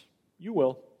anxious. You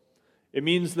will. It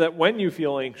means that when you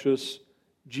feel anxious,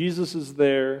 Jesus is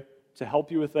there to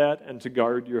help you with that and to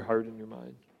guard your heart and your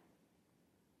mind.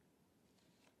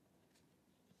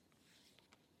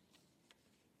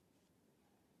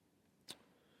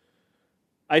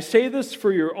 I say this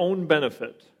for your own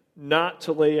benefit, not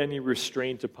to lay any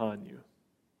restraint upon you.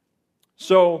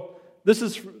 So, this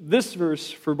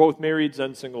verse for both marrieds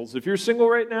and singles. If you're single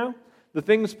right now, the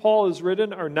things Paul has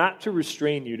written are not to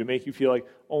restrain you, to make you feel like,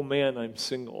 oh man, I'm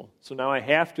single. So now I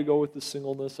have to go with the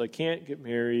singleness. I can't get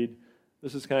married.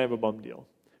 This is kind of a bum deal.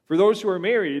 For those who are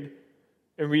married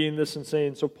and reading this and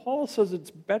saying, so Paul says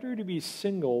it's better to be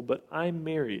single, but I'm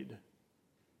married.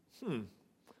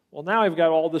 Well, now I've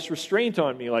got all this restraint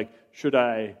on me. Like, should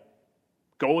I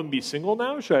go and be single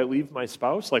now? Should I leave my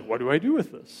spouse? Like, what do I do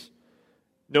with this?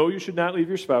 No, you should not leave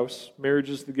your spouse. Marriage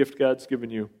is the gift God's given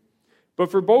you. But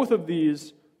for both of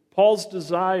these, Paul's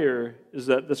desire is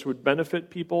that this would benefit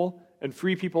people and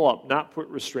free people up, not put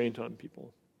restraint on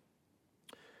people.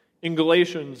 In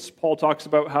Galatians, Paul talks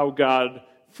about how God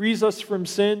frees us from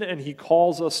sin and He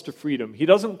calls us to freedom. He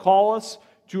doesn't call us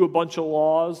to a bunch of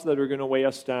laws that are going to weigh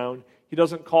us down. He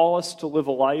doesn't call us to live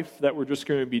a life that we're just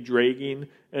going to be dragging,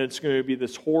 and it's going to be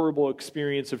this horrible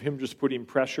experience of Him just putting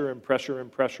pressure and pressure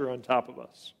and pressure on top of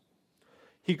us.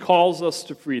 He calls us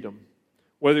to freedom,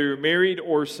 whether you're married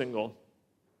or single.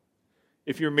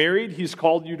 If you're married, He's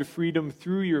called you to freedom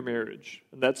through your marriage,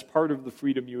 and that's part of the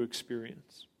freedom you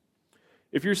experience.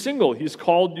 If you're single, He's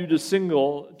called you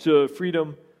to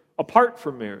freedom apart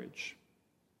from marriage,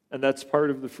 and that's part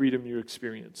of the freedom you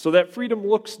experience. So that freedom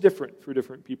looks different for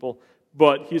different people,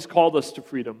 but He's called us to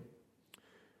freedom.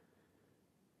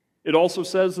 It also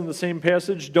says in the same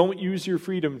passage, don't use your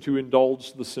freedom to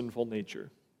indulge the sinful nature.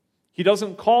 He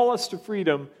doesn't call us to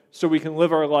freedom so we can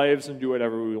live our lives and do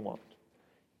whatever we want.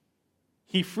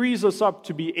 He frees us up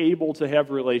to be able to have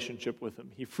a relationship with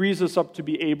Him. He frees us up to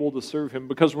be able to serve Him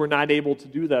because we're not able to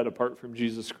do that apart from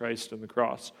Jesus Christ and the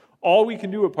cross. All we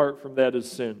can do apart from that is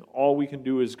sin. All we can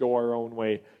do is go our own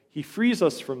way. He frees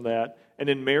us from that, and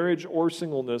in marriage or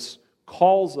singleness,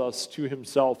 calls us to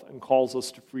Himself and calls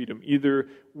us to freedom, either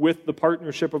with the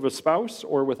partnership of a spouse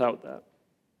or without that.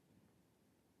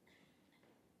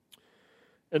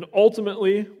 And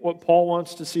ultimately, what Paul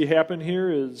wants to see happen here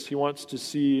is he wants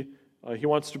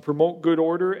to promote good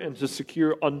order and to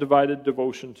secure undivided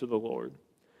devotion to the Lord.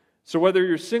 So whether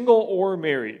you're single or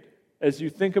married, as you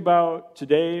think about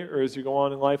today or as you go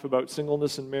on in life about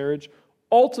singleness and marriage,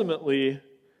 ultimately,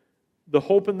 the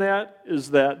hope in that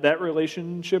is that that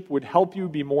relationship would help you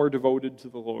be more devoted to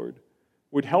the Lord,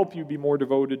 would help you be more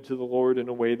devoted to the Lord in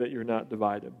a way that you're not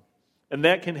divided. And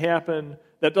that can happen,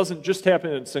 that doesn't just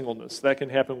happen in singleness. That can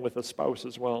happen with a spouse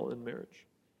as well in marriage.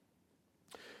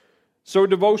 So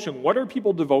devotion, what are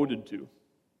people devoted to?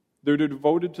 They're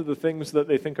devoted to the things that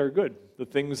they think are good, the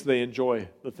things they enjoy,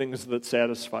 the things that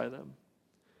satisfy them.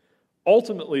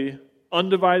 Ultimately,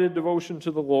 undivided devotion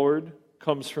to the Lord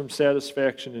comes from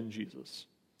satisfaction in Jesus.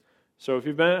 So if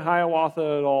you've been at Hiawatha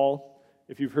at all,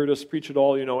 if you've heard us preach at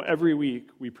all, you know every week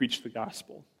we preach the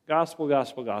gospel. Gospel,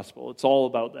 gospel, gospel. It's all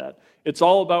about that. It's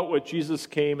all about what Jesus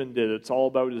came and did. It's all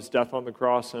about his death on the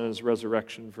cross and his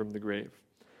resurrection from the grave.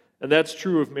 And that's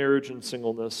true of marriage and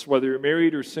singleness. Whether you're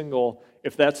married or single,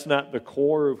 if that's not the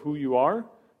core of who you are,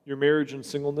 your marriage and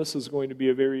singleness is going to be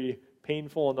a very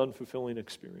painful and unfulfilling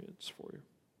experience for you.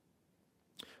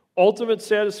 Ultimate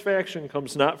satisfaction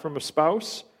comes not from a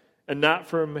spouse and not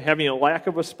from having a lack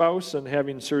of a spouse and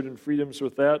having certain freedoms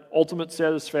with that. Ultimate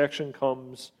satisfaction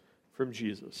comes from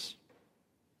Jesus.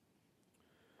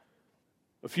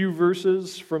 A few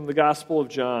verses from the Gospel of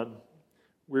John,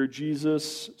 where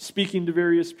Jesus, speaking to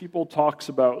various people, talks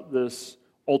about this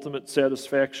ultimate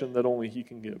satisfaction that only he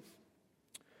can give.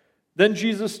 Then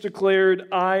Jesus declared,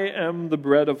 "I am the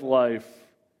bread of life.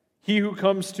 He who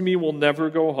comes to me will never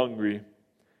go hungry.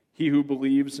 He who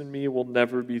believes in me will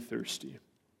never be thirsty."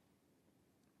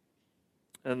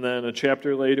 And then a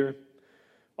chapter later,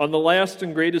 on the last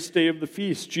and greatest day of the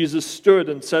feast, Jesus stood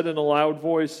and said in a loud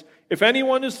voice, "If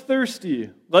anyone is thirsty,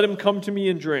 let him come to me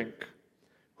and drink.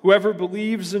 Whoever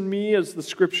believes in me, as the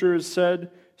scripture has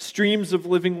said, streams of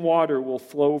living water will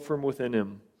flow from within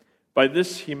him." By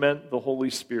this he meant the Holy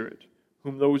Spirit,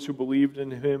 whom those who believed in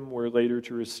him were later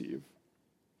to receive.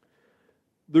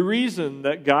 The reason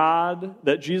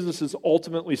that Jesus is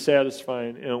ultimately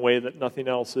satisfying in a way that nothing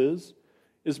else is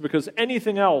because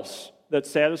anything else that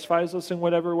satisfies us in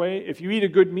whatever way, if you eat a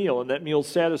good meal and that meal's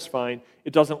satisfying,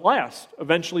 it doesn't last.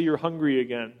 Eventually you're hungry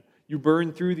again. You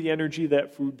burn through the energy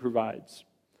that food provides.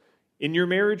 In your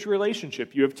marriage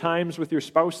relationship, you have times with your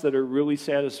spouse that are really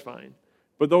satisfying.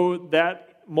 But though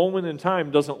that moment in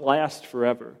time doesn't last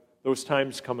forever, those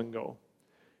times come and go.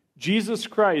 Jesus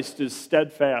Christ is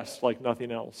steadfast like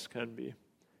nothing else can be.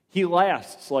 He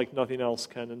lasts like nothing else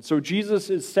can. And so Jesus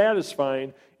is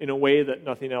satisfying in a way that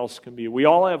nothing else can be. We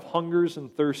all have hungers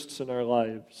and thirsts in our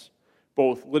lives,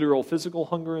 both literal physical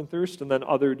hunger and thirst and then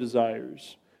other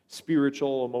desires,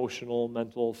 spiritual, emotional,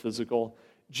 mental, physical.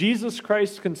 Jesus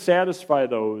Christ can satisfy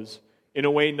those in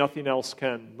a way nothing else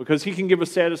can, because he can give a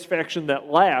satisfaction that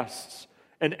lasts.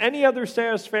 And any other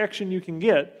satisfaction you can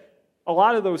get, a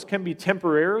lot of those can be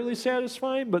temporarily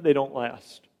satisfying, but they don't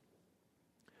last.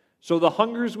 So the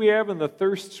hungers we have and the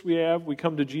thirsts we have, we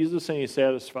come to Jesus and he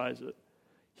satisfies it.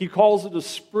 He calls it a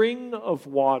spring of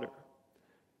water.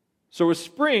 So a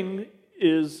spring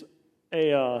is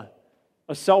a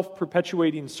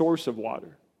self-perpetuating source of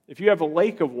water. If you have a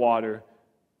lake of water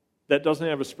that doesn't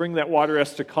have a spring, that water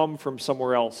has to come from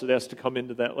somewhere else. It has to come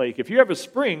into that lake. If you have a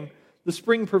spring, the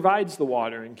spring provides the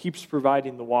water and keeps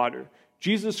providing the water.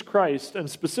 Jesus Christ, and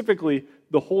specifically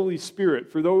the Holy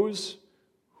Spirit, for those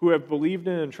who have believed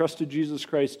in and trusted Jesus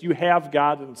Christ, you have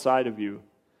God inside of you.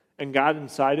 And God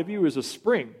inside of you is a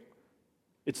spring.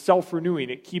 It's self-renewing.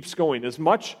 It keeps going. As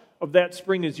much of that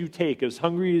spring as you take, as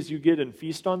hungry as you get and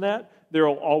feast on that, there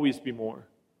will always be more.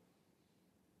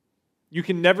 You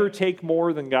can never take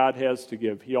more than God has to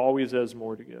give. He always has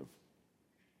more to give.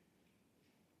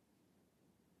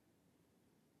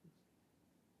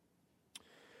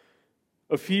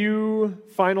 A few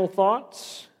final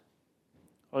thoughts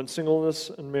on singleness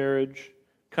and marriage,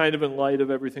 kind of in light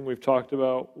of everything we've talked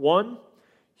about. One,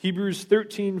 Hebrews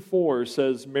 13:4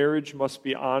 says marriage must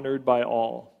be honored by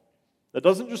all. That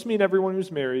doesn't just mean everyone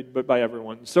who's married, but by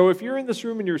everyone. So if you're in this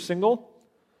room and you're single,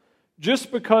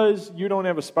 just because you don't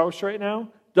have a spouse right now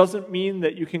doesn't mean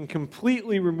that you can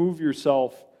completely remove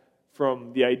yourself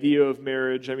from the idea of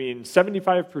marriage. I mean,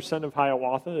 75% of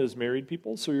Hiawatha is married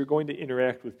people, so you're going to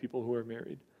interact with people who are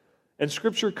married. And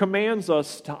Scripture commands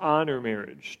us to honor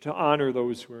marriage, to honor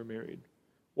those who are married.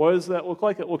 What does that look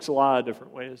like? It looks a lot of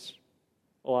different ways.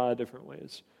 A lot of different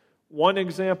ways. One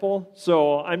example,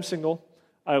 so I'm single.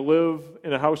 I live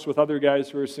in a house with other guys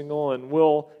who are single, and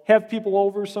we'll have people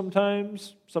over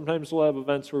sometimes. Sometimes we'll have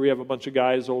events where we have a bunch of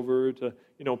guys over to,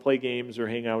 play games or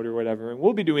hang out or whatever. And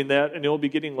we'll be doing that, and it'll be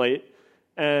getting late.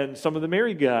 And some of the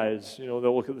married guys,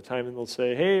 they'll look at the time and they'll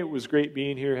say, "Hey, it was great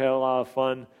being here, had a lot of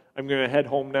fun. I'm going to head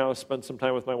home now, spend some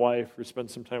time with my wife or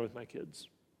spend some time with my kids."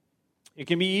 It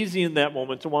can be easy in that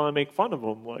moment to want to make fun of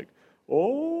them, like,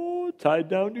 "Oh, tied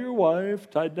down to your wife,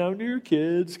 tied down to your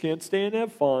kids, can't stay and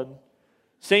have fun."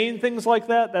 Saying things like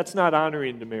that, that's not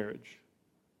honoring to marriage.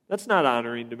 That's not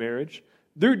honoring to marriage.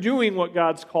 They're doing what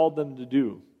God's called them to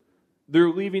do. They're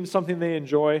leaving something they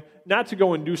enjoy, not to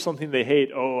go and do something they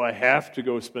hate. Oh, I have to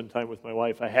go spend time with my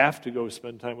wife. I have to go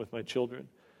spend time with my children.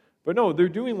 But no, they're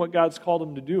doing what God's called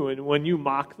them to do. And when you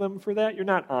mock them for that, you're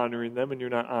not honoring them and you're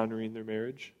not honoring their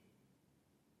marriage.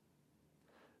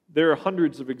 There are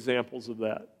hundreds of examples of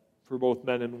that for both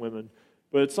men and women.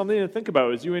 But it's something to think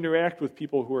about as you interact with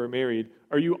people who are married.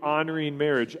 Are you honoring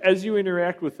marriage? As you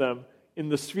interact with them in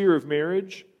the sphere of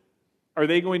marriage, are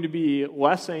they going to be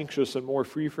less anxious and more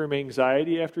free from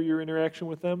anxiety after your interaction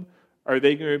with them? Are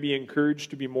they going to be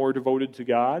encouraged to be more devoted to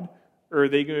God? Or are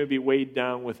they going to be weighed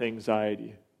down with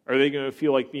anxiety? Are they going to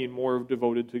feel like being more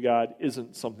devoted to God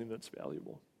isn't something that's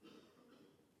valuable?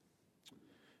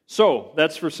 So,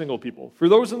 that's for single people. For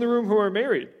those in the room who are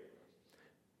married,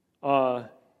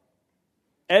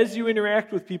 as you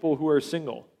interact with people who are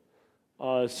single,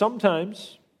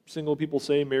 sometimes single people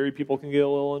say married people can get a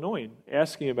little annoying,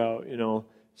 asking about,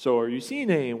 so are you seeing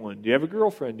anyone? Do you have a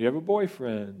girlfriend? Do you have a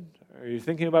boyfriend? Are you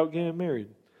thinking about getting married?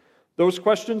 Those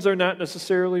questions are not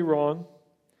necessarily wrong,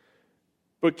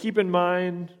 but keep in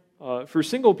mind, for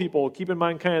single people, keep in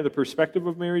mind kind of the perspective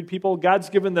of married people. God's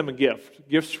given them a gift.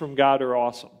 Gifts from God are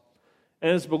awesome.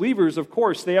 And as believers, of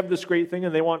course, they have this great thing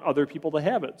and they want other people to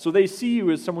have it. So they see you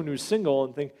as someone who's single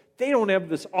and think, they don't have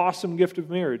this awesome gift of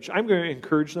marriage. I'm going to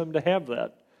encourage them to have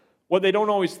that. What they don't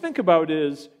always think about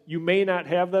is you may not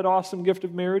have that awesome gift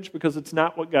of marriage because it's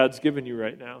not what God's given you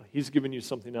right now. He's given you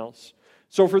something else.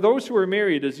 So for those who are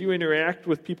married, as you interact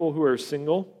with people who are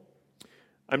single,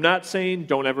 I'm not saying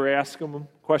don't ever ask them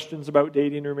questions about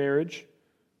dating or marriage.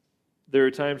 There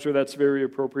are times where that's very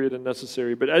appropriate and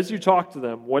necessary. But as you talk to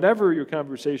them, whatever your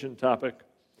conversation topic,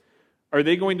 are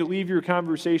they going to leave your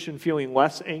conversation feeling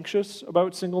less anxious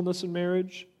about singleness and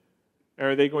marriage?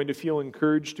 Or are they going to feel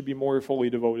encouraged to be more fully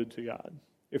devoted to God?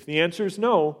 If the answer is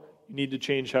no, you need to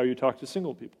change how you talk to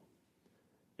single people.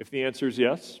 If the answer is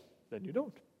yes, then you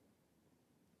don't.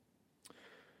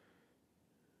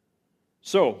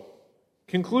 So,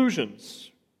 conclusions.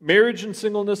 Marriage and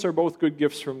singleness are both good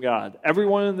gifts from God.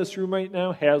 Everyone in this room right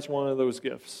now has one of those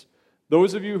gifts.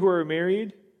 Those of you who are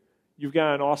married, you've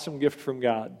got an awesome gift from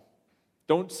God.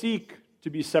 Don't seek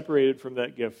to be separated from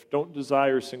that gift. Don't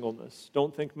desire singleness.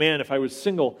 Don't think, man, if I was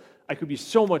single, I could be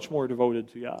so much more devoted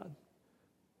to God.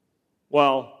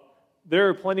 Well, there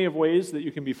are plenty of ways that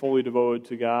you can be fully devoted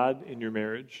to God in your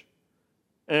marriage.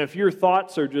 And if your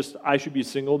thoughts are just, I should be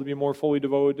single to be more fully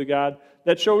devoted to God,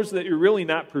 that shows that you're really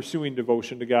not pursuing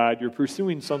devotion to God. You're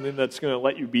pursuing something that's going to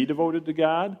let you be devoted to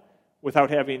God without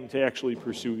having to actually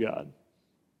pursue God.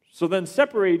 So then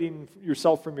separating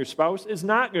yourself from your spouse is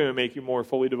not going to make you more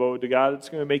fully devoted to God. It's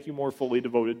going to make you more fully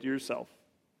devoted to yourself.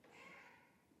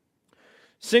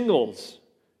 Singles,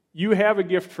 you have a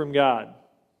gift from God.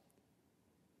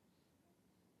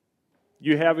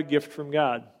 You have a gift from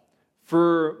God.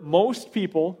 For most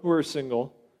people who are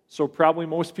single, so probably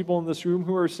most people in this room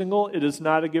who are single, it is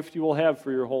not a gift you will have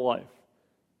for your whole life.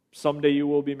 Someday you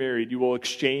will be married. You will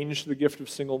exchange the gift of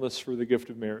singleness for the gift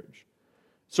of marriage.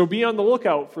 So be on the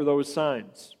lookout for those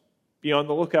signs. Be on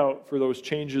the lookout for those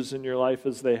changes in your life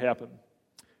as they happen.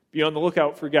 Be on the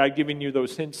lookout for God giving you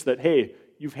those hints that, hey,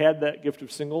 you've had that gift of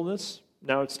singleness,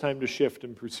 now it's time to shift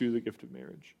and pursue the gift of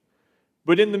marriage.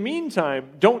 But in the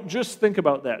meantime, don't just think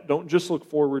about that. Don't just look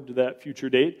forward to that future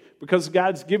date, because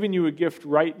God's given you a gift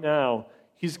right now.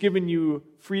 He's given you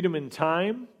freedom in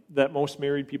time that most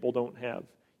married people don't have.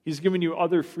 He's given you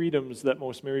other freedoms that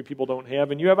most married people don't have,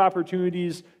 and you have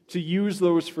opportunities to use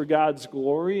those for God's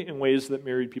glory in ways that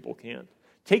married people can't.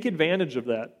 Take advantage of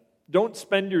that. Don't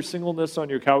spend your singleness on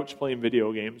your couch playing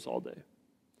video games all day.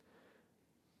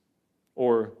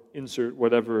 Or insert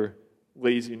whatever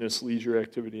laziness, leisure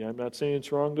activity. I'm not saying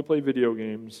it's wrong to play video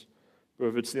games, but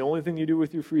if it's the only thing you do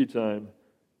with your free time,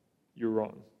 you're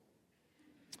wrong.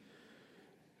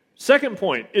 Second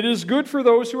point, it is good for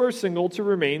those who are single to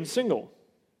remain single.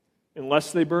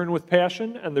 Unless they burn with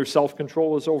passion and their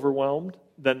self-control is overwhelmed,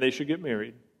 then they should get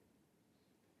married.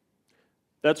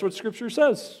 That's what Scripture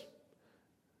says.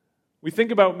 We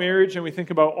think about marriage and we think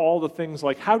about all the things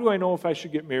like, how do I know if I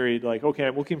should get married? Like, okay,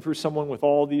 I'm looking for someone with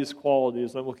all these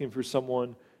qualities. I'm looking for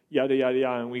someone, yada, yada,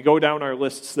 yada. And we go down our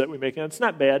lists that we make. And it's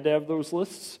not bad to have those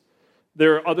lists.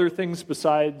 There are other things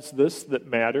besides this that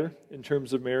matter in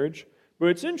terms of marriage. But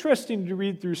it's interesting to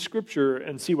read through Scripture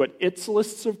and see what its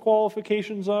lists of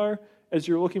qualifications are as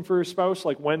you're looking for a spouse.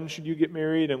 Like, when should you get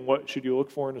married and what should you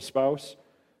look for in a spouse?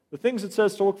 The things it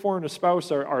says to look for in a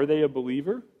spouse are they a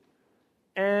believer?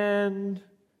 And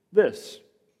this,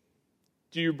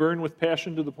 do you burn with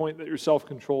passion to the point that your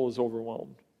self-control is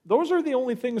overwhelmed? Those are the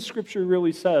only things Scripture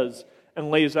really says and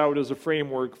lays out as a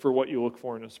framework for what you look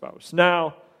for in a spouse.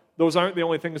 Now, those aren't the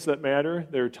only things that matter.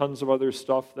 There are tons of other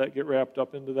stuff that get wrapped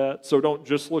up into that. So don't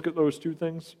just look at those two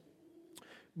things.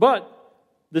 But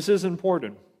this is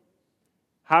important.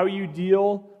 How you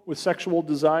deal with sexual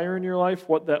desire in your life,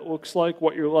 what that looks like,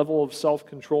 what your level of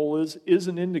self-control is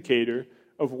an indicator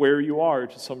of where you are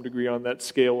to some degree on that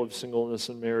scale of singleness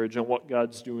and marriage and what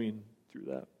God's doing through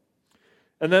that.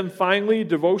 And then finally,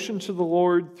 devotion to the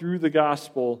Lord through the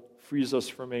gospel frees us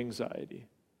from anxiety.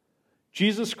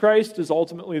 Jesus Christ is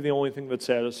ultimately the only thing that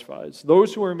satisfies.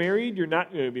 Those who are married, you're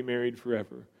not going to be married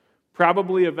forever.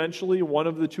 Probably eventually one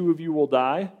of the two of you will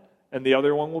die, and the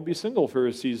other one will be single for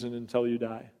a season until you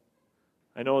die.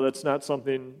 I know that's not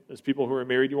something, as people who are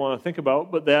married, you want to think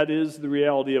about, but that is the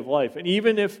reality of life. And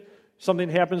even if something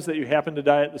happens that you happen to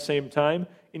die at the same time,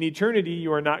 in eternity,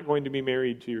 you are not going to be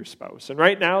married to your spouse. And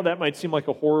right now, that might seem like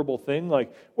a horrible thing.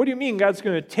 Like, what do you mean God's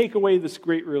going to take away this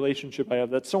great relationship I have?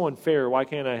 That's so unfair. Why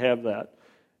can't I have that?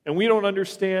 And we don't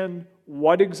understand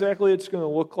what exactly it's going to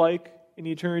look like in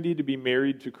eternity to be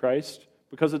married to Christ,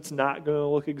 because it's not going to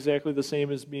look exactly the same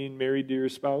as being married to your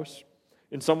spouse.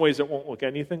 In some ways, it won't look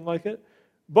anything like it.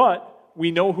 But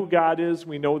we know who God is.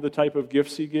 We know the type of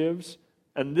gifts He gives.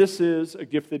 And this is a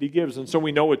gift that He gives. And so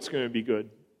we know it's going to be good.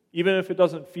 Even if it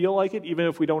doesn't feel like it, even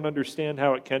if we don't understand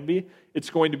how it can be, it's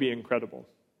going to be incredible.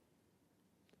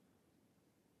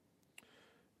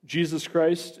 Jesus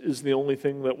Christ is the only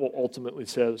thing that will ultimately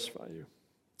satisfy you.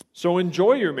 So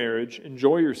enjoy your marriage,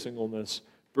 enjoy your singleness,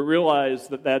 but realize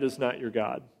that that is not your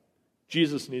God.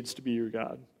 Jesus needs to be your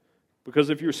God. Because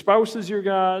if your spouse is your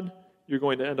God, you're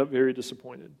going to end up very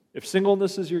disappointed. If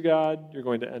singleness is your God, you're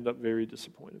going to end up very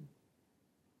disappointed.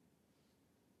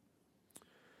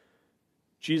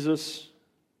 Jesus,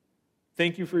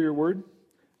 thank you for your word.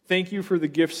 Thank you for the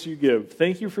gifts you give.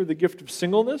 Thank you for the gift of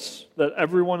singleness that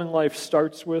everyone in life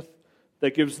starts with,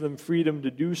 that gives them freedom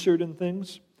to do certain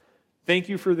things. Thank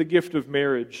you for the gift of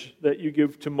marriage that you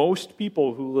give to most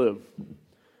people who live.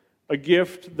 A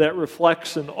gift that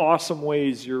reflects in awesome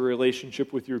ways your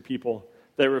relationship with your people,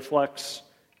 that reflects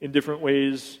in different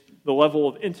ways the level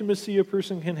of intimacy a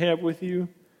person can have with you,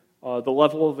 the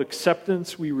level of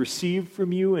acceptance we receive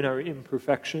from you in our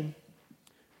imperfection.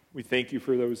 We thank you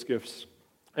for those gifts.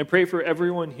 I pray for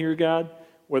everyone here, God,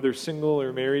 whether single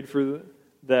or married,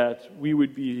 that we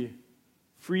would be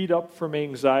freed up from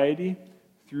anxiety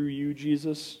through you,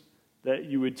 Jesus, that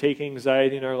you would take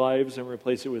anxiety in our lives and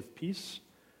replace it with peace.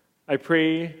 I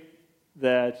pray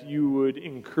that you would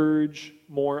encourage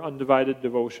more undivided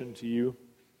devotion to you.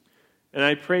 And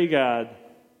I pray, God,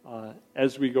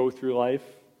 as we go through life,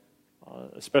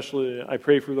 especially I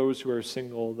pray for those who are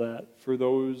single, that for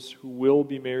those who will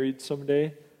be married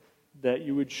someday, that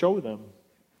you would show them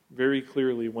very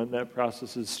clearly when that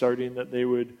process is starting, that they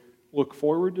would look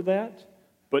forward to that,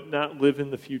 but not live in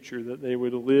the future, that they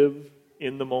would live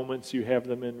in the moments you have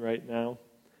them in right now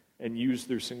and use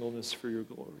their singleness for your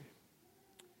glory.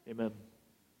 Amen.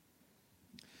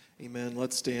 Amen.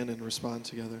 Let's stand and respond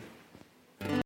together.